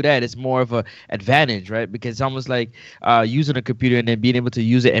to do that, it's more of a advantage, right? Because it's almost like using a computer and then being able to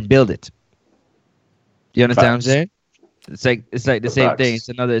use it and build it. You understand what I'm saying? It's like the same thing.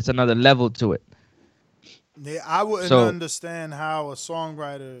 It's another level to it. Yeah, I wouldn't understand how a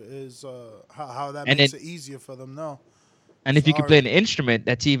songwriter is how that makes it easier for them. No. And if you can play an instrument,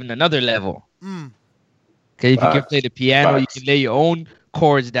 that's even another level. Okay, if you can play the piano, you can lay your own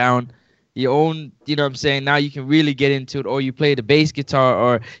chords down. Your own, you know what I'm saying? Now you can really get into it, or you play the bass guitar,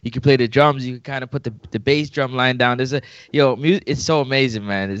 or you can play the drums. You can kind of put the bass drum line down. It's so amazing,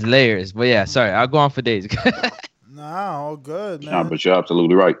 man. There's layers. But yeah, sorry, I'll go on for days. Nah, all good, man. Nah, but you're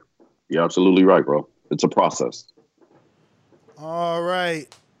absolutely right. You're absolutely right, bro. It's a process. All right.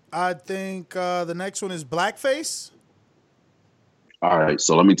 I think the next one is Blackface. All right,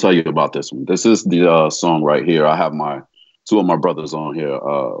 so let me tell you about this one. This is the song right here. I have two of my brothers on here.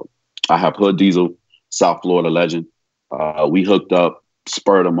 I have Hood Diesel, South Florida legend. We hooked up,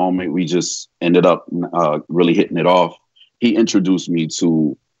 spur of the moment. We just ended up really hitting it off. He introduced me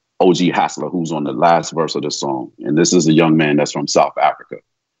to OG Hassler, who's on the last verse of the song. And this is a young man that's from South Africa.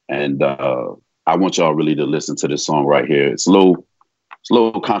 And I want y'all really to listen to this song right here. It's a little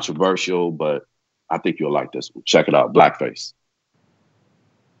controversial, but I think you'll like this one. Check it out, Blackface.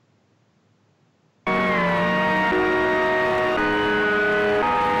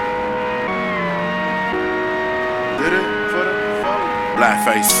 Did it for the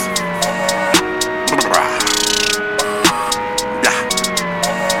Blackface.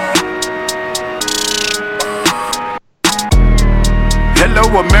 Hello,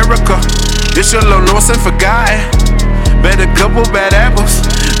 America. It's your little lost and forgotten. Bet a couple bad apples,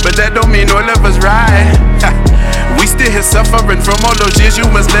 but that don't mean all of us right. We still here suffering from all those years you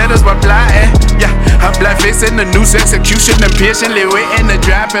misled us by plotting. Yeah, I'm blackface in the noose execution, impatiently waiting to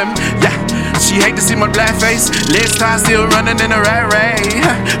drop him. Yeah. She hate to see my black face. Legs tied, still running in a rat race.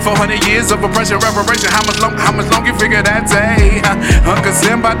 400 years of oppression, reparation. How much long you figure that take? Uncle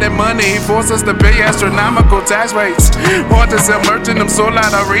Sam about that money, he forced us to pay astronomical tax rates. Want to sell merch in them sold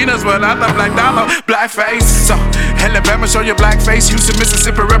out arenas, but I love like dollar. Blackface. So Alabama, show your black face. Houston,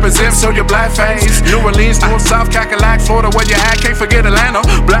 Mississippi, represent, show your black face. New Orleans, North, South, Cackalack, Florida, where you at? Can't forget Atlanta.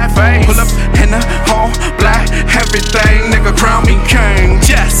 Blackface. Pull up in the hall, black, everything. Nigga, crown me king.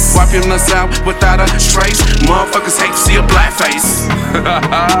 Yes. Wipe your nuts out without a trace. Motherfuckers hate to see a black face.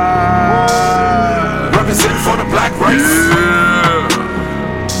 Represent for the black race. Yeah.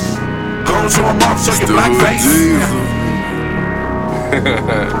 Go to a mark, show your black face.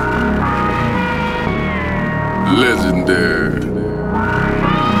 Legendary.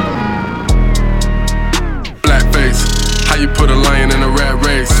 Blackface, how you put a lion in a rat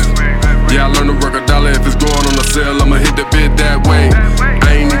race? Yeah, I learned to work $1 if it's going on a sale. I'ma hit the bid that way.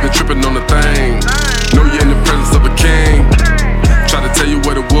 I ain't even tripping on the thing. Know you're in the presence of a king. Try to tell you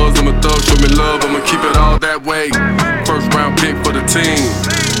what it was, I'm a thug, show me love, I'ma keep it all that way. First round pick for the team.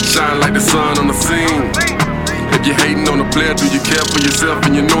 Shine like the sun on the scene. If you're hating on a player, do you care for yourself?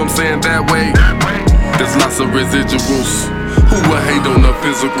 And you know I'm saying that way. There's lots of residuals. Who will hate on a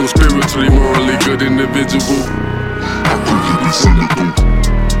physical, spiritually, morally good individual? How could you be cynical?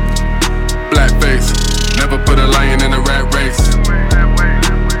 Blackface, never put a lion in a rat race.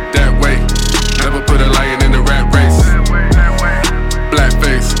 That way, never put a lion in a rat race.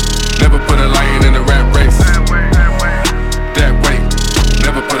 Blackface, never put a lion in a rat race. That way,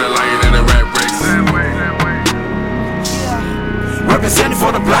 never put a lion in a rat race. Representing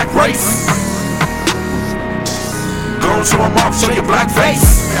for the black race. Go to a mark, show your black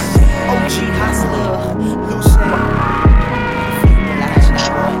face. OG Hustler, Lucid.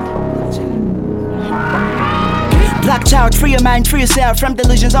 Black child, free your mind, free yourself from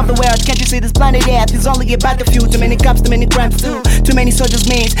delusions of the world. Can't you see this planet Earth is only about the few? Too many cops, too many crimes too. Too many soldiers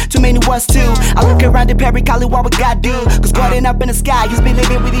means, too many wars too. I look around the pericardial, what we gotta do? Cause God ain't up in the sky, he's been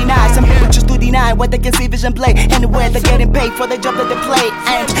living with deny. Some people just to deny what they can see vision play. Anywhere they're getting paid for the job that they play.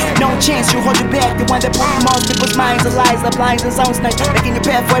 And no chance you hold your back. The one that put most people's minds are lies, the blinds and zones night. Making your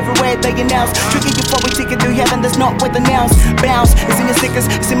path for everywhere they announce. Tricking you for a ticket to heaven, there's not with the nails. Bounce, it's in your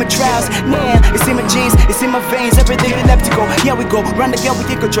stickers, it's in my trousers. Man, it's in my jeans, it's in my veins. Everything we left to go, here we go. Run the girl with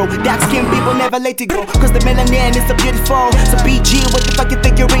your control. Dark skin people never let it go. Cause the melanin is so beautiful. So BG, what the fuck you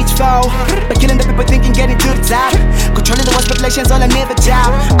think you reach for? By killing the people thinking getting to the top. Controlling the worst population's all I never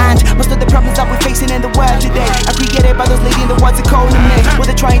doubt. And most of the problems that we're facing in the world today are created by those leading the words that calling me. What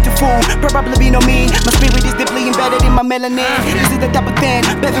they're trying to fool, probably be no me. My spirit is deeply embedded in my melanin. This is the type of thing,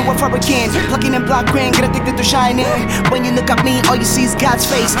 better what for a king. Plucking in black green, get addicted to shining. When you look at me, all you see is God's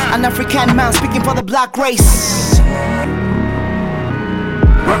face. An African man speaking for the black race.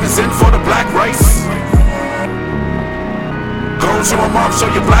 Represent for the black race. Go to a mark, show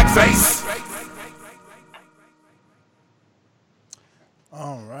your black face.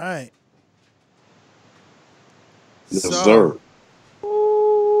 All right. Yes, sir. Ooh,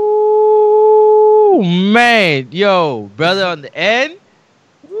 man. Yo, brother on the end.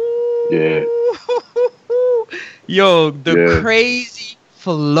 Yeah. Yo, the crazy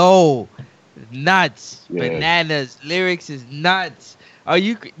flow. Nuts. Yeah. Bananas. Lyrics is nuts. Are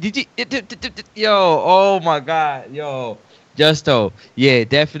you, did you, yo, oh my God. Yo, Justo. Yeah,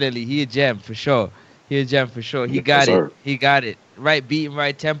 definitely. He a gem for sure. He a gem for sure. He got it. He got it. Right beating,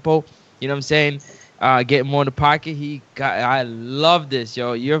 right tempo. You know what I'm saying? Getting more in the pocket. I love this,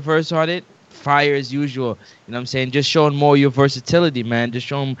 yo. Your verse on it, fire as usual. You know what I'm saying? Just showing more your versatility, man. Just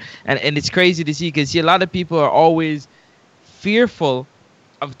showing, and it's crazy to see because a lot of people are always fearful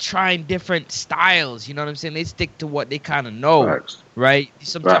of trying different styles. You know what I'm saying? They stick to what they kind of know, right?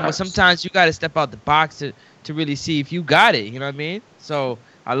 Sometimes you got to step out the box to really see if you got it. You know what I mean? So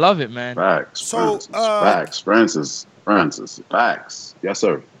I love it, man. Facts. Francis. Facts. Yes,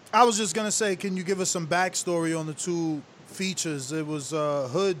 sir. I was just gonna say, can you give us some backstory on the two features? It was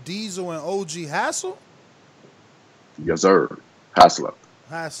Hood Diesel and OG Hassle. Yes, sir. Hassler.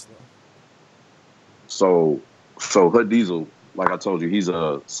 So Hood Diesel, like I told you, he's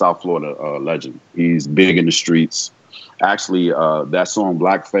a South Florida legend. He's big in the streets. Actually, that song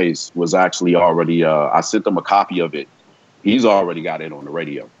Blackface was actually already, I sent them a copy of it. He's already got it on the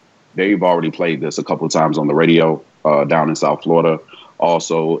radio. They've already played this a couple of times on the radio down in South Florida.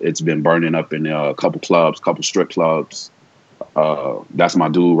 Also, it's been burning up in a couple clubs, couple strip clubs. That's my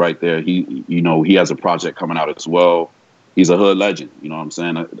dude right there. He has a project coming out as well. He's a hood legend. You know what I'm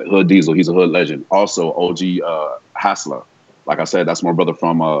saying? Hood Diesel, he's a hood legend. Also, OG Hassler. Like I said, that's my brother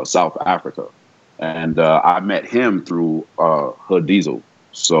from South Africa. And I met him through Hood Diesel.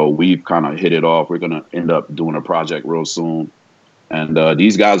 So we've kind of hit it off. We're going to end up doing a project real soon. And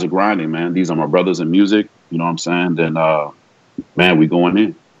these guys are grinding, man. These are my brothers in music. You know what I'm saying? And, man, we're going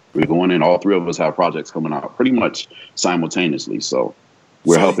in. We're going in. All three of us have projects coming out pretty much simultaneously. So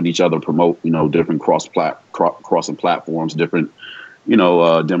we're helping each other promote, different crossing platforms, different,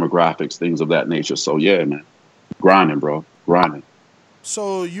 demographics, things of that nature. So, yeah, man. Grinding, bro. Grinding.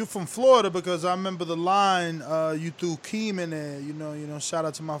 So you from Florida, because I remember the line you threw Keem in there. Shout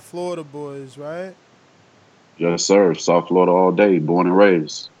out to my Florida boys, right? Yes, sir. South Florida all day, born and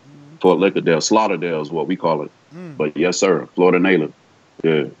raised. Fort Lauderdale, Slaughterdale is what we call it. But yes, sir, Florida native.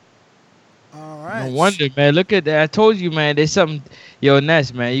 Yeah. All right. No wonder, man. Look at that. I told you, man. There's something. Yo,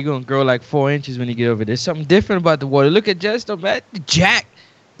 Ness, man, you're gonna grow like 4 inches when you get over there. There's something different about the water. Look at Justo, man. Jack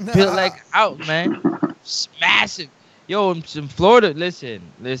built like out, man. It's massive. Yo, in Florida, listen.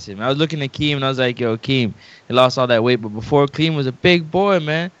 I was looking at Keem and I was like, yo, Keem, he lost all that weight, but before Keem was a big boy,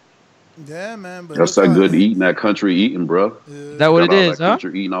 man. Yeah, man. But that's that good eating, that country eating, bro. Is that what it is, huh?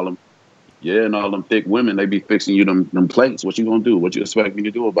 Country eating, all them. Yeah, and all them thick women, they be fixing you them plates. What you gonna do? What you expect me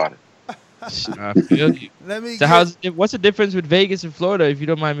to do about it? I feel you. What's the difference with Vegas and Florida, if you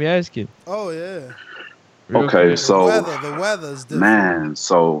don't mind me asking? Oh, yeah. Okay, so the weather's different. Man,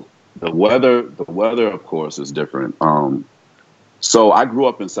 so the weather, of course, is different. So I grew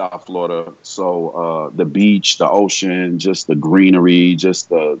up in South Florida. So the beach, the ocean, just the greenery, just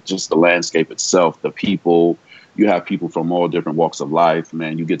the landscape itself, the people. You have people from all different walks of life,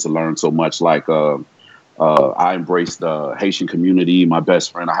 man. You get to learn so much. Like I embrace the Haitian community. My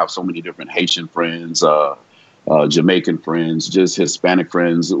best friend, I have so many different Haitian friends, Jamaican friends, just Hispanic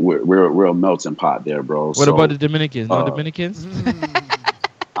friends. We're a melting pot there, bro. What about the Dominicans? No Dominicans?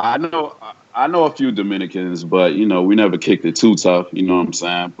 I know a few Dominicans, but we never kicked it too tough. You know what I'm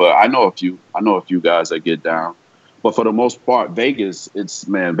saying? But I know a few guys that get down. But for the most part, Vegas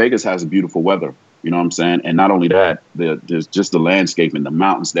has beautiful weather. You know what I'm saying? And not only that, there's just the landscape and the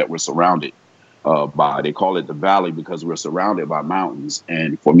mountains that we're surrounded by. They call it the valley because we're surrounded by mountains.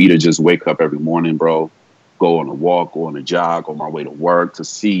 And for me to just wake up every morning, bro, go on a walk, go on a jog, on my way to work, to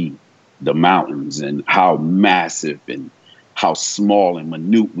see the mountains and how massive and how small and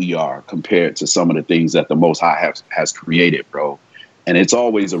minute we are compared to some of the things that the Most High has created, bro. And it's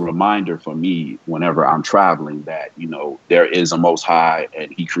always a reminder for me whenever I'm traveling that, you know, there is a Most High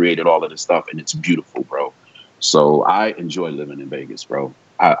and he created all of this stuff and it's beautiful, bro. So I enjoy living in Vegas, bro.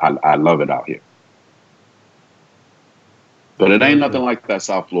 I love it out here. But it ain't nothing like that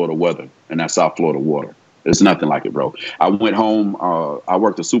South Florida weather and that South Florida water. It's nothing like it, bro. I went home. I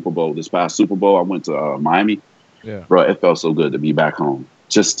worked the Super Bowl, this past Super Bowl. I went to Miami. Yeah. Bro, it felt so good to be back home.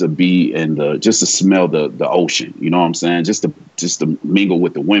 Just to be just to smell the ocean, you know what I'm saying? Just to mingle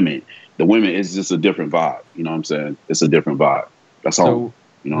with the women. The women is just a different vibe, you know what I'm saying? It's a different vibe. That's all.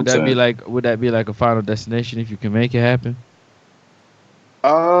 You know what I'm saying? Would that be like a final destination if you can make it happen?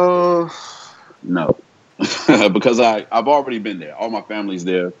 No, because I've already been there. All my family's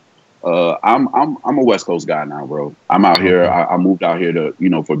there. I'm a West Coast guy now, bro. I'm out here. I moved out here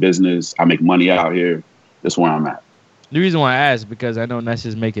to for business. I make money out here. That's where I'm at. The reason why I asked because I know Ness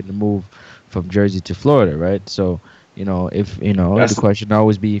is making the move from Jersey to Florida, right? So, if the question would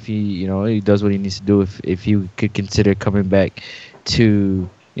always be if he does what he needs to do. If he could consider coming back to,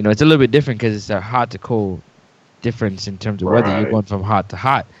 it's a little bit different because it's a hot to cold difference in terms of whether you're going from hot to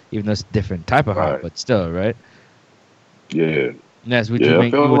hot, even though it's a different type of hot, but still, right? Yeah. Ness, would you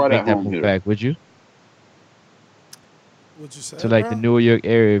make that move back? Would you? What'd you say? To like the New York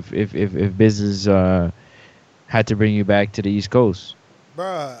area, if business had to bring you back to the East Coast,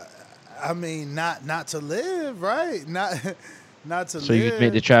 bruh. I mean, not to live, right? Not to live. So you'd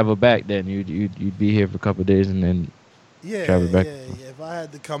make the travel back, then you'd be here for a couple of days and then travel back. Yeah. If I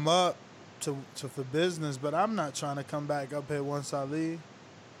had to come up to for business, but I'm not trying to come back up here once I leave.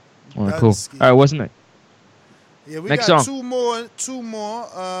 All right, cool. All right, what's next? Yeah, we next got song. two more.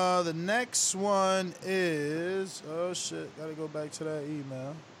 The next one is gotta go back to that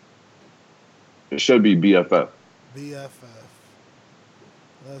email. It should be BFF. BFF.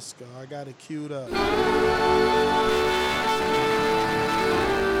 Let's go. I got it queued up.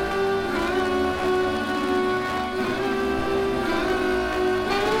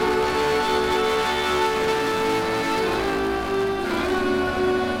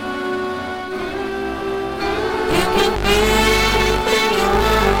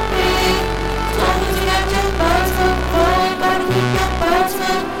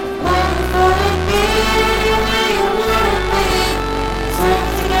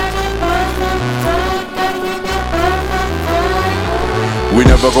 We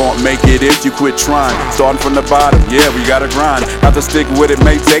never gonna make it if you quit trying. Starting from the bottom, yeah, we gotta grind. Have to stick with it,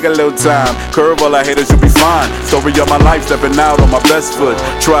 may take a little time. Curve all our haters, you'll be fine. Story of my life, stepping out on my best foot.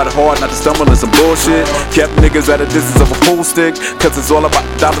 Tried hard not to stumble in some bullshit. Kept niggas at a distance of a pool stick. Cause it's all about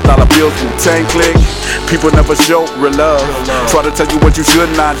dollar bills from tank click. People never show real love. Try to tell you what you should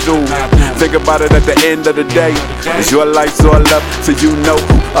not do. Think about it at the end of the day. It's your life's all up, so you know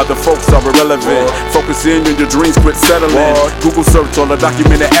who other folks are irrelevant. Focus in on your dreams, quit settling. Google search all the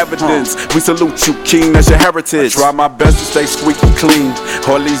documented evidence. We salute you, king, that's your heritage. I try my best to stay squeaky clean.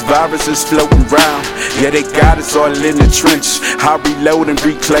 All these viruses floating around. Yeah, they got us all in the trench. I reload and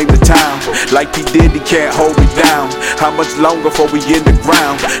reclaim the town. Like he did, he can't hold me down. How much longer before we in the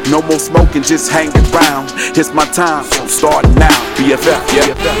ground? No more smoking, just hang around. It's my time, so start now. BFF,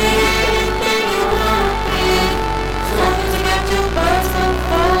 yeah.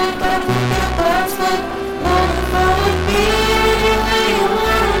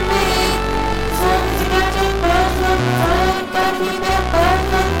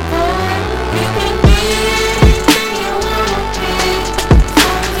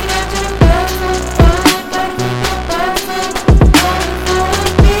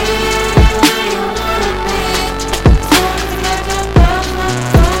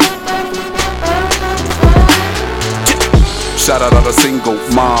 Shout out all the single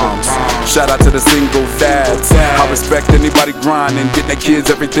moms. Shout out to the single dads. I respect anybody grinding, getting their kids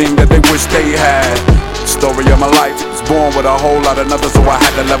everything that they wish they had. Story of my life, was born with a whole lot of nothing, so I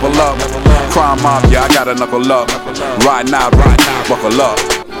had to level up. Crime mob, yeah, I gotta knuckle up. Right now, buckle up.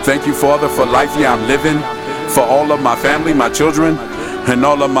 Thank you, Father, for life, yeah, I'm living. For all of my family, my children, and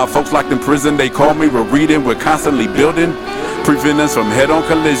all of my folks locked in prison. They call me, we're reading, we're constantly building. Prevent us from head-on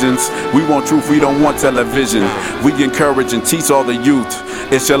collisions. We want truth, we don't want television. We encourage and teach all the youth.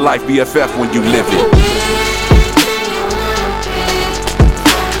 It's your life, BFF, when you live it.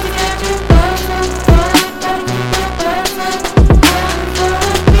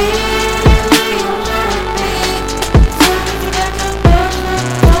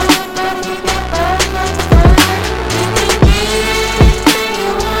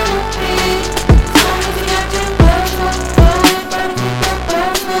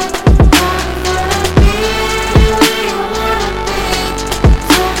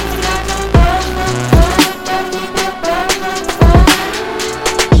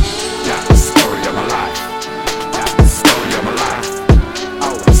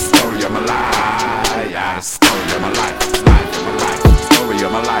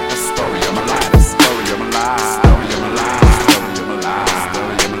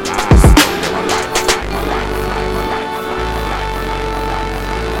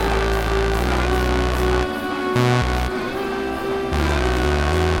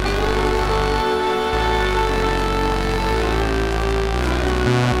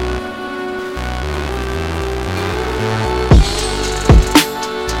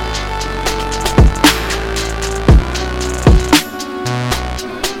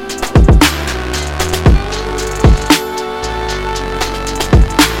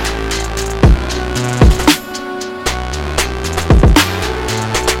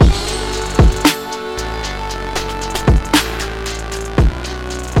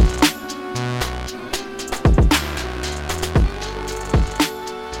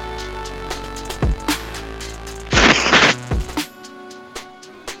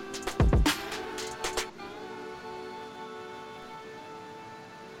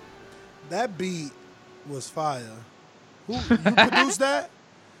 That beat was fire. You produced that?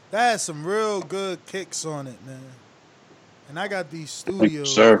 That had some real good kicks on it, man. And I got these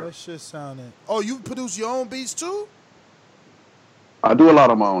studios. That shit sounded. Oh, you produce your own beats too? I do a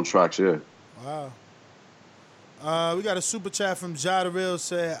lot of my own tracks, yeah. Wow. We got a super chat from Jada Real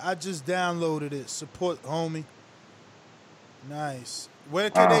said, I just downloaded it. Support, homie. Nice. Where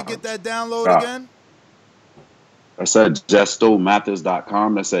can they get that download again? That's at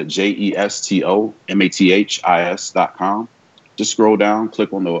JestoMathis.com. That's at JestoMathis.com. Just scroll down,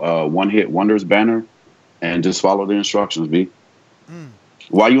 click on the One Hit Wonders banner, and just follow the instructions, B.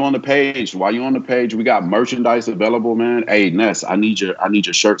 While you on the page, we got merchandise available, man. Hey, Ness, I need your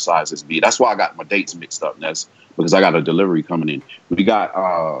shirt sizes, B. That's why I got my dates mixed up, Ness, because I got a delivery coming in. We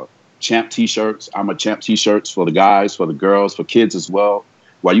got Champ T-shirts. I'm a Champ T-shirts for the guys, for the girls, for kids as well.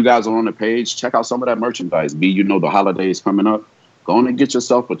 While you guys are on the page, check out some of that merchandise, B. You know the holidays coming up. Go on and get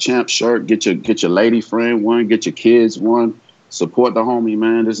yourself a Champ shirt. Get your lady friend one. Get your kids one. Support the homie,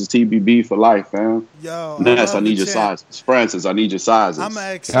 man. This is TBB for life, man. Yo, Ness, I need your sizes. Francis, I need your sizes. I'm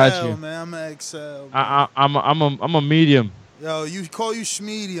an XL, man. I'm an XL. I'm a medium. Yo, you call you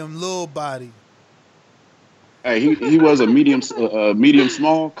schmedium, little body. Hey, he was a medium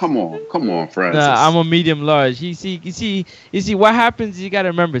small. Come on, Francis. Nah, I'm a medium large. You see, what happens is you gotta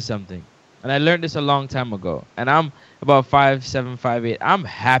remember something. And I learned this a long time ago. And I'm about 5'7", 5'8". I'm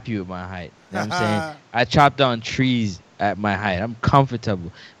happy with my height. You know what I'm saying? I chopped down trees at my height. I'm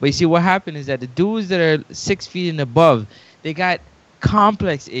comfortable. But you see, what happened is that the dudes that are 6 feet and above, they got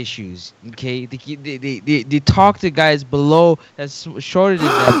complex issues. Okay, they talk to guys below that's shorter than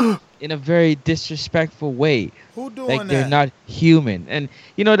them in a very disrespectful way. Who doing like they're that? not human. And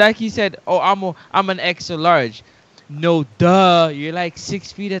you know, like he said, oh, I'm an extra large. No, duh. You're like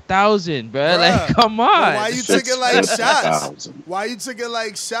 6 feet 1,000, bro. Like, come on. Well, why you took it like shots? Why you took it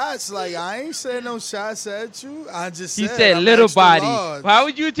like shots? Like, I ain't saying no shots at you. I just said. He said I'm little extra body. large. Why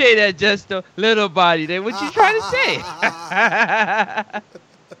would you take that just a little body? Then what you trying to say?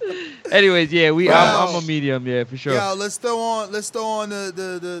 Anyways, yeah, I'm a medium, yeah, for sure. Yo, let's throw on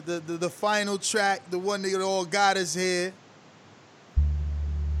the final track, the one that all got us here.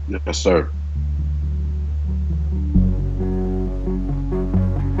 Yes, sir.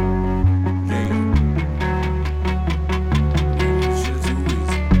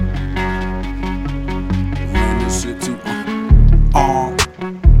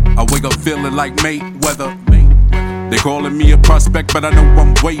 I wake up feeling like Mayweather. They calling me a prospect, but I know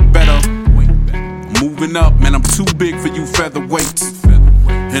I'm way better. Moving up, man, I'm too big for you featherweights.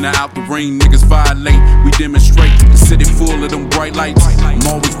 In and out the ring, niggas violate. We demonstrate the city full of them bright lights. I'm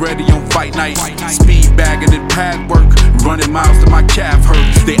always ready on fight night. Speed bagging and pad work. Running miles to my calf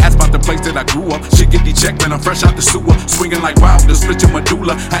hurt. They ask about the place that I grew up. Shit get dejected, man, I'm fresh out the sewer. Swinging like Wilder, split your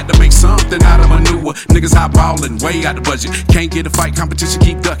medulla. Had to make something out of manure. Niggas high ballin', way out the budget. Can't get a fight, competition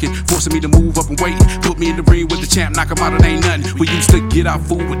keep ducking. Forcing me to move up and wait. Put me in the ring with the champ, knock him out, it ain't nothing. We used to get our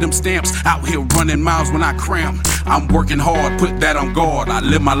food with them stamps. Out here running miles when I cram. I'm working hard, put that on guard. I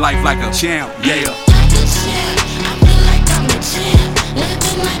live my life like a champ, yeah.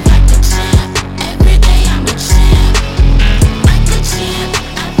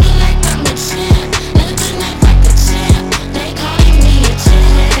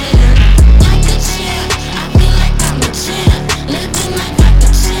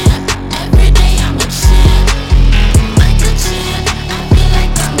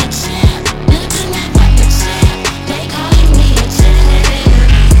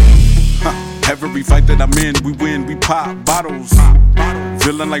 Every fight that I'm in, we win, we pop bottles.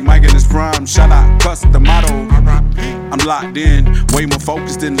 Feeling like Mike in his prime, shout out, cuss the motto. I'm locked in, way more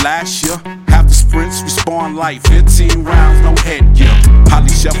focused than last year. Half the sprints, respawn life, 15 rounds, no headgear. Holly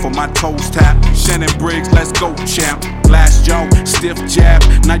Chef on my toes tap, Shannon Briggs, let's go champ. Glass jaw, stiff jab,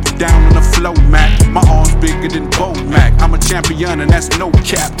 knock you down on the flow mat. My arms bigger than Bo Mac, I'm a champion and that's no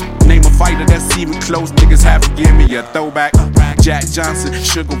cap. Name a fighter that's even close, niggas have to give me a throwback. Jack Johnson,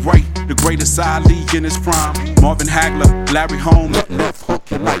 Sugar Ray, the greatest Ali in his prime. Marvin Hagler, Larry Holmes. We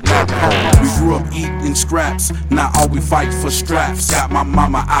grew up eating scraps, now all we fight for straps. Got my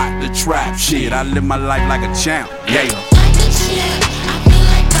mama out the trap, shit, I live my life like a champ, yeah.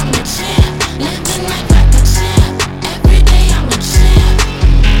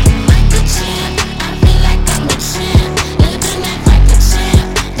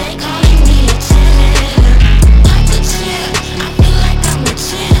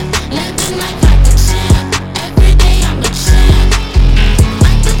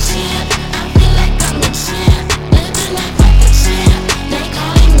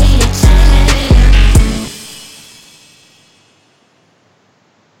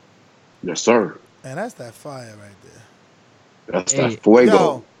 Yes, sir. And that's that fire right there. That's that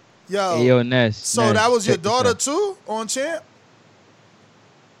fuego. Yo, Ness. So that was your daughter too on Champ?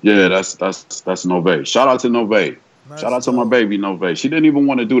 Yeah, that's Nove. Shout out to Nove. Shout out to my baby Nove. She didn't even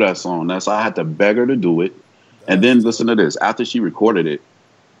want to do that song. I had to beg her to do it. And then listen to this. After she recorded it,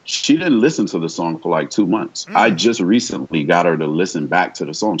 she didn't listen to the song for like 2 months. I just recently got her to listen back to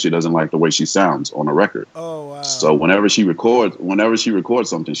the song. She doesn't like the way she sounds on a record. Oh wow. So whenever she records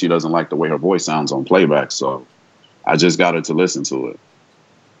something, she doesn't like the way her voice sounds on playback. So I just got her to listen to it.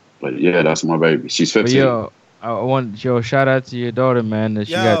 But yeah, that's my baby. She's 15. But I want shout out to your daughter, man. That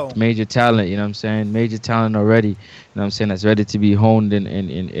she got major talent, you know what I'm saying? Major talent already. You know what I'm saying? That's ready to be honed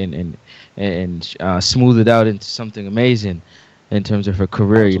and smoothed out into something amazing in terms of her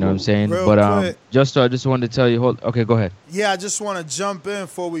career, you know what I'm saying? Real but quick. I just wanted to tell you, okay, go ahead. Yeah, I just want to jump in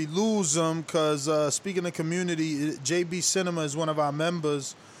before we lose them because speaking of community, JB Cinema is one of our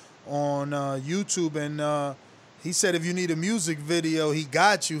members on YouTube, and he said if you need a music video, he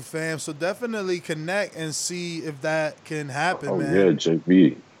got you, fam. So definitely connect and see if that can happen, man. Yeah,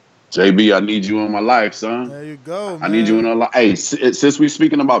 JB, I need you in my life, son. There you go, man. I need you in our life. Hey, since we're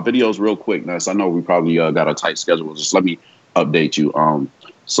speaking about videos real quick, Ness, I know we probably got a tight schedule. Just let me update you.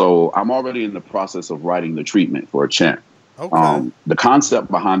 So I'm already in the process of writing the treatment for a champ. Okay. The concept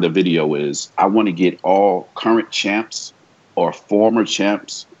behind the video is I want to get all current champs or former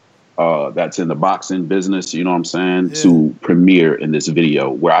champs that's in the boxing business, you know what I'm saying, to premiere in this video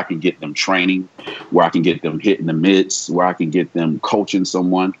where I can get them training, where I can get them hitting the mitts, where I can get them coaching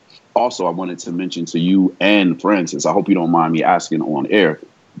someone. Also, I wanted to mention to you and Francis, I hope you don't mind me asking on air,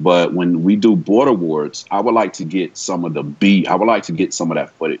 but when we do board awards, I would like to get some of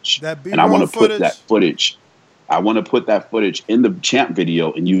that footage. And I want to put that footage. I want to put that footage in the champ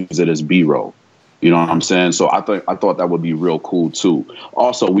video and use it as B-roll. You know what I'm saying? So I thought that would be real cool too.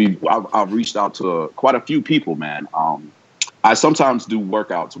 Also, I've reached out to quite a few people, man. I sometimes do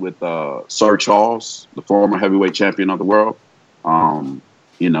workouts with Sir Charles, the former heavyweight champion of the world. I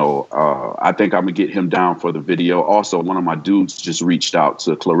think I'm gonna get him down for the video. Also, one of my dudes just reached out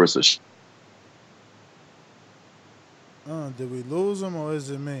to Clarissa. Did we lose him or is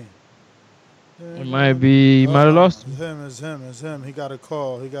it me? It might be. You might have lost him. It's him. He got a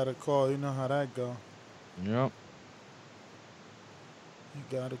call. You know how that go. Yep. You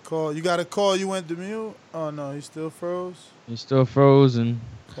got a call. You went to mute? Oh, no. He still froze? He's still frozen.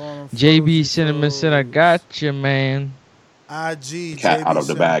 JB Cinnamon said, I got you, man. IG. Cat out of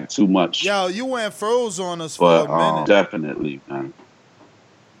the bag too much. Yo, you went froze on us for a minute. Definitely, man.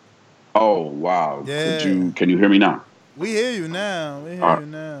 Oh, wow. Yeah. Can you hear me now? We hear you now.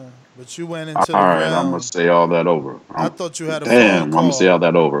 But you went into the all right, realm. I'm going to say all that over. I thought you had a Damn, I'm going to say all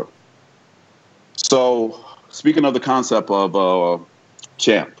that over. So, speaking of the concept of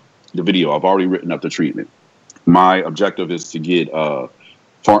Champ, the video, I've already written up the treatment. My objective is to get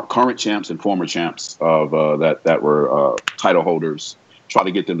current champs and former champs of that were title holders, try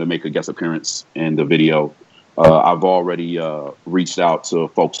to get them to make a guest appearance in the video. I've already reached out to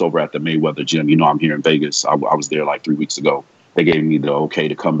folks over at the Mayweather gym. You know, I'm here in Vegas. I was there like 3 weeks ago. They gave me the okay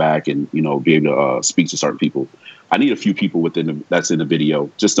to come back and, be able to speak to certain people. I need a few people that's in the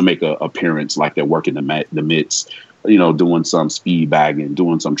video just to make an appearance, like they're working the mitts, doing some speed bagging,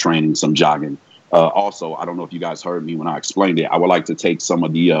 doing some training, some jogging. Also, I don't know if you guys heard me when I explained it. I would like to take some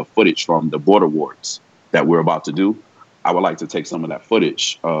of the footage from the board awards that we're about to do. I would like to take some of that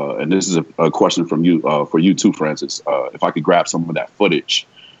footage. And this is a question from you, for you too, Francis. If I could grab some of that footage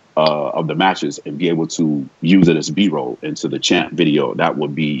of the matches and be able to use it as B-roll into the champ video, that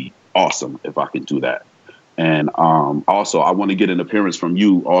would be awesome if I can do that. And also, I want to get an appearance from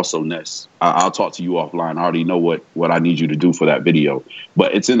you also, Ness. I'll talk to you offline. I already know what I need you to do for that video.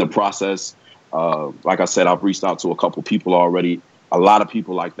 But it's in the process. Like I said, I've reached out to a couple people already. A lot of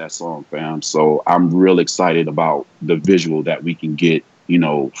people like that song, fam. So I'm real excited about the visual that we can get,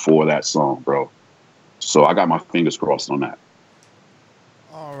 for that song, bro. So I got my fingers crossed on that.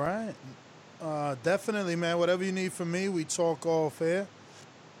 All right. Definitely, man. Whatever you need from me, we talk off air.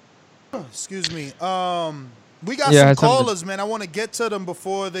 Excuse me. We got some callers, man. I want to get to them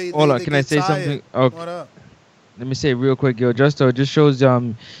before they Hold on, they can I say tired. something? Okay. What up? Let me say real quick, yo, just shows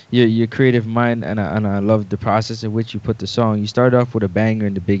your creative mind, and I love the process in which you put the song. You start off with a banger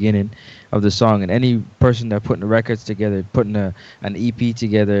in the beginning of the song, and any person that putting the records together, putting an EP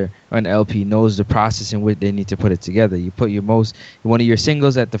together or an LP knows the process in which they need to put it together. You put one of your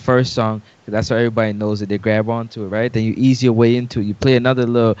singles at the first song, that's how everybody knows that they grab onto it, right? Then you ease your way into it. You play another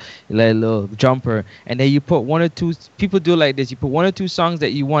little jumper, and then you put one or two. People do it like this. You put one or two songs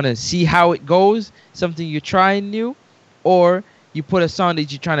that you want to see how it goes, something you're trying new, or you put a song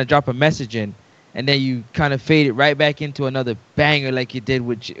that you're trying to drop a message in, and then you kind of fade it right back into another banger like you did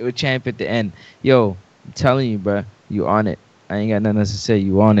with Champ at the end. Yo, I'm telling you, bro, you on it. I ain't got nothing else to say.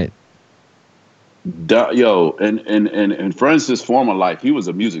 You on it. Yo, and Francis' former life, he was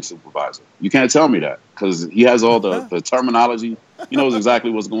a music supervisor. You can't tell me that because he has all the terminology. He knows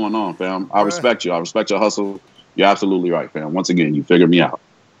exactly what's going on, fam. I respect you. I respect your hustle. You're absolutely right, fam. Once again, you figured me out.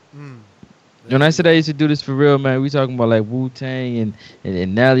 When I said I used to do this for real, man, we talking about like Wu-Tang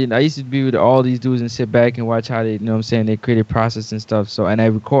and Nelly. I used to be with all these dudes and sit back and watch how they, you know what I'm saying, they creative process and stuff. So, and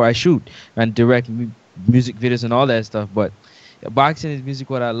I shoot and direct music videos and all that stuff. But boxing is music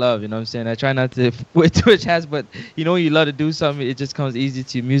what I love, you know what I'm saying? I try not to with Twitch has, but you know when you love to do something, it just comes easy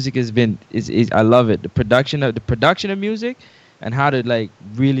to you. Music is I love it. The production of music and how to like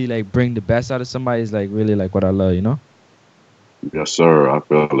really like bring the best out of somebody is like really like what I love, you know? Yes, sir. I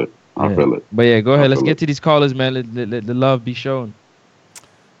feel it. I feel it. But yeah, go ahead. Let's get to these callers, man. Let the love be shown.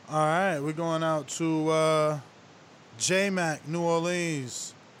 All right, we're going out to J-Mac, New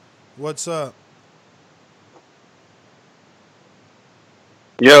Orleans. What's up?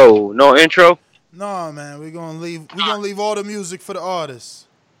 Yo, no intro? No, man. We're gonna leave all the music for the artists.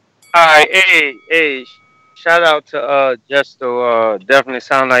 All right, hey. Shout out to Justo. Definitely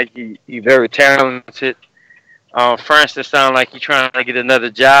sound like he very talented. Francis sound like he trying to get another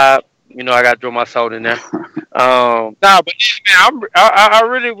job. You know, I got to throw my salt in there. But man, I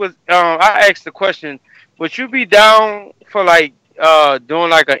really was. I asked the question: would you be down for like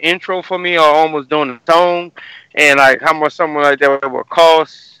doing like an intro for me, or almost doing a song, and like how much something like that would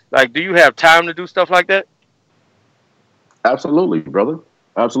cost? Like, do you have time to do stuff like that? Absolutely, brother.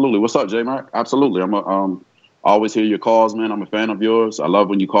 Absolutely. What's up, J-Mac? Absolutely. I always hear your calls, man. I'm a fan of yours. I love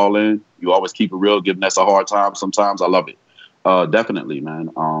when you call in. You always keep it real, giving us a hard time sometimes. I love it. Definitely, man.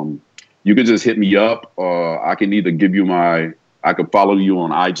 You can just hit me up, or I can either give you I could follow you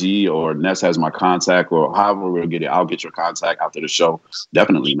on IG, or Ness has my contact, or however we'll get it. I'll get your contact after the show.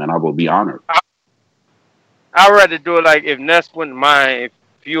 Definitely, man. I will be honored. I'd rather do it like if Ness wouldn't mind,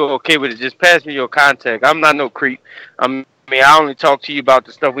 if you're okay with it, just pass me your contact. I'm not no creep. I only talk to you about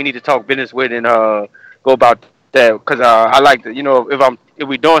the stuff we need to talk business with and go about that, because I like to, you know, if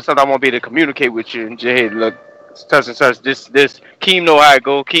we doing something, I want to be able to communicate with you and just, hey, look, such and such, this Keem know how I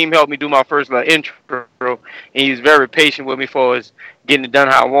go. Keem helped me do my first little intro, and he's very patient with me for us getting it done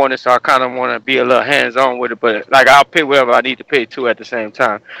how I want it, so I kind of want to be a little hands-on with it, but like I'll pay whatever I need to pay too at the same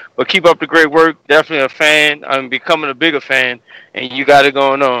time. But keep up the great work. Definitely a fan. I'm becoming a bigger fan, and you got it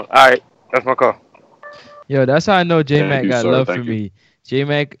going on. All right, that's my call. Yo, that's how I know J-Mac got love for me.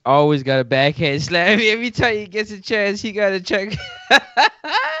 J-Mac always got a backhand slam. Every time he gets a chance, he got to check.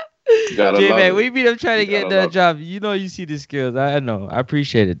 J-Mac, we beat him trying to get that job. You know you see the skills. I know. I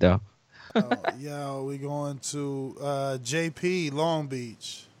appreciate it, though. Yo, we going to JP, Long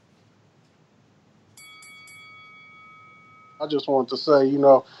Beach. I just wanted to say, you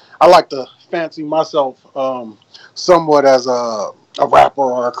know, I like to fancy myself somewhat as a rapper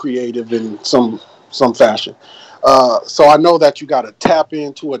or a creative in some fashion. So I know that you got to tap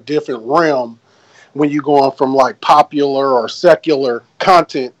into a different realm when you're going from like popular or secular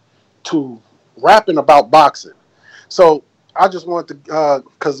content to rapping about boxing. So I just wanted to,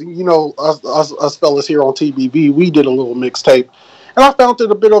 because, you know, us fellas here on TBV, we did a little mixtape, and I found it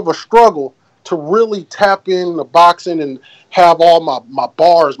a bit of a struggle to really tap into boxing and have all my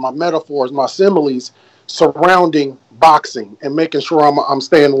bars, my metaphors, my similes surrounding boxing and making sure I'm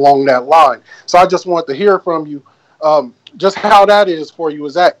staying along that line. So I just wanted to hear from you just how that is for you.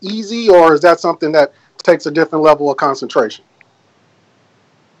 Is that easy, or is that something that takes a different level of concentration?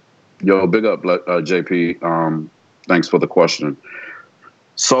 Yo, big up, JP. Thanks for the question.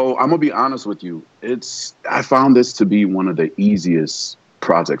 So I'm gonna be honest with you. I found this to be one of the easiest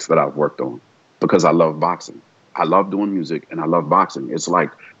projects that I've worked on because I love boxing. I love doing music and I love boxing. It's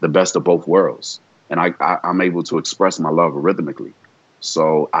like the best of both worlds. And I'm able to express my love rhythmically.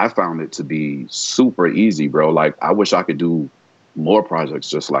 So I found it to be super easy, bro. Like, I wish I could do more projects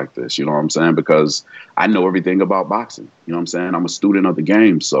just like this, you know what I'm saying? Because I know everything about boxing, you know what I'm saying? I'm a student of the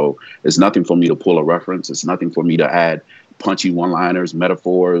game, so it's nothing for me to pull a reference. It's nothing for me to add punchy one-liners,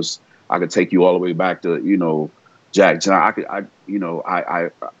 metaphors. I could take you all the way back to, you know, Jack John.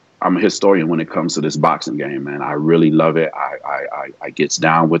 I'm a historian when it comes to this boxing game, man. I really love it. I gets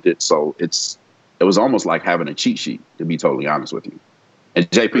down with it. So it was almost like having a cheat sheet, to be totally honest with you. And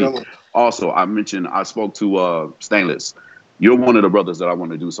JP, also, I spoke to Stainless. You're one of the brothers that I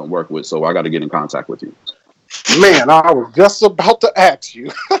want to do some work with, so I got to get in contact with you. Man, I was just about to ask you.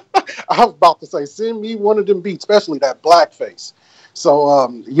 I was about to say, send me one of them beats, especially that Blackface.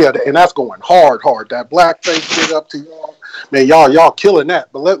 So yeah, and that's going hard. That blackface get up to y'all, man. Y'all killing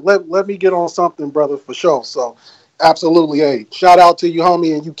that. But let me get on something, brother, for sure. So absolutely, hey, shout out to you,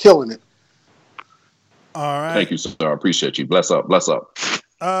 homie, and you killing it. All right. Thank you, sir. I appreciate you. Bless up.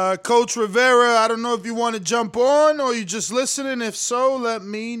 Coach Rivera, I don't know if you want to jump on or you just listening. If so, let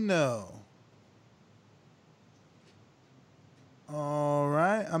me know. All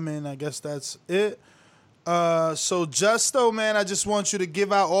right. I mean, I guess that's it. So Justo, man, I just want you to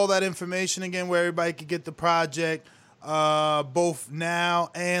give out all that information again where everybody can get the project, both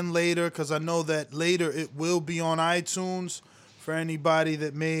now and later, because I know that later it will be on iTunes for anybody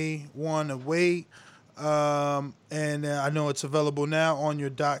that may want to wait. And I know it's available now on your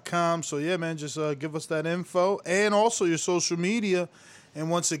 .com. So yeah, man, just give us that info and also your social media.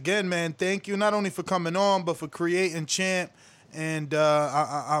 And once again, man, thank you not only for coming on, but for creating Champ. And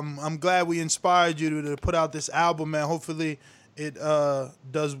I'm glad we inspired you to put out this album, man. Hopefully it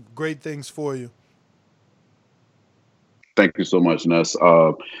does great things for you. Thank you so much, Ness.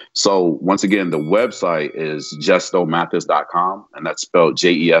 So once again, the website is JustoMathis.com, and that's spelled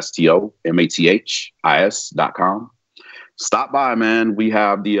JESTOMATHIS.com. Stop by, man. We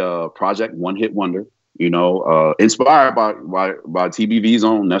have the project One Hit Wonder, inspired by TBV's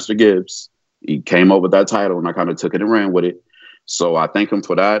own Nestor Gibbs. He came up with that title, and I kind of took it and ran with it. So I thank him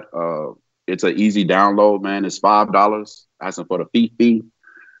for that. It's an easy download, man. It's $5. Asking for the fee.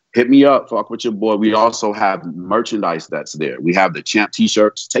 Hit me up. Fuck with your boy. We also have merchandise that's there. We have the Champ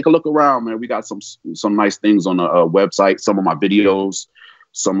T-shirts. Take a look around, man. We got some nice things on the website. Some of my videos,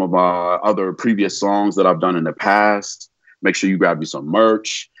 some of my other previous songs that I've done in the past. Make sure you grab me some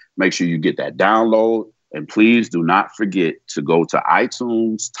merch. Make sure you get that download. And please do not forget to go to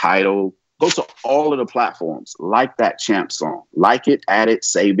iTunes, Tidal. Go to all of the platforms. Like that Champ song. Like it, add it,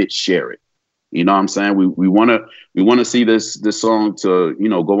 save it, share it. You know what I'm saying? We want to see this song to,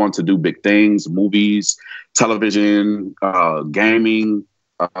 go on to do big things, movies, television, gaming.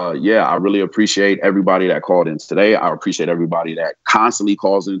 Yeah, I really appreciate everybody that called in today. I appreciate everybody that constantly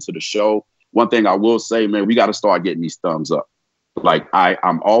calls into the show. One thing I will say, man, we got to start getting these thumbs up. Like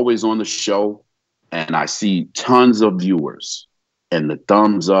I'm always on the show and I see tons of viewers and the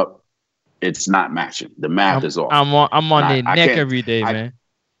thumbs up, it's not matching. The math is off. I'm on their neck every day, man.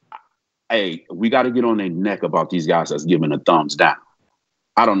 Hey, we got to get on their neck about these guys that's giving a thumbs down.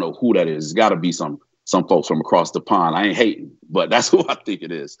 I don't know who that is. It's got to be some folks from across the pond. I ain't hating, but that's who I think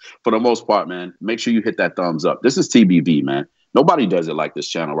it is. For the most part, man, make sure you hit that thumbs up. This is TBV, man. Nobody does it like this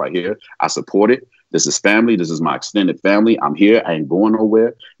channel right here. I support it. This is family. This is my extended family. I'm here. I ain't going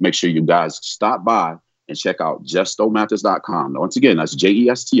nowhere. Make sure you guys stop by and check out JustoMathis.com. Once again, that's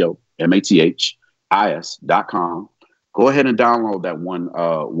JESTOMATHIS.com. Go ahead and download that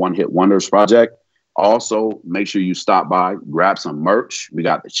One Hit Wonders project. Also, make sure you stop by, grab some merch. We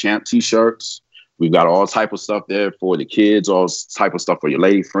got the Champ T-shirts. We've got all type of stuff there for the kids, all type of stuff for your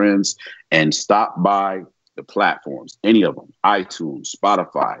lady friends. And stop by the platforms, any of them, iTunes,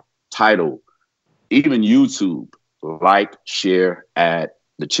 Spotify, Tidal, even YouTube. Like, share, add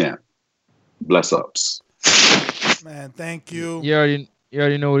the Champ. Bless ups. Man, thank you. You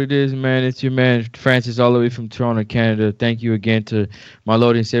already know what it is, man. It's your man, Francis, all the way from Toronto, Canada. Thank you again to my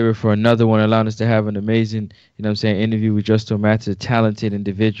Lord and Savior for another one, allowing us to have an amazing, interview with Justo Mathis, a talented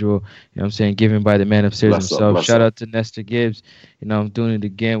individual, given by the man upstairs himself. Shout out to Nestor Gibbs. I'm doing it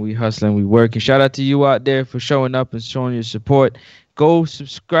again. We hustling, we working. Shout out to you out there for showing up and showing your support. Go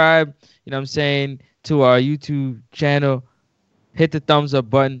subscribe, to our YouTube channel. Hit the thumbs up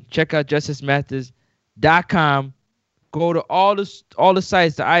button. Check out JusticeMathis.com. Go to all the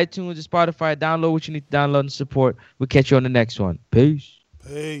sites, the iTunes, the Spotify. Download what you need to download and support. We'll catch you on the next one. Peace.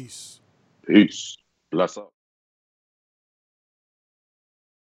 Peace. Peace. Bless up.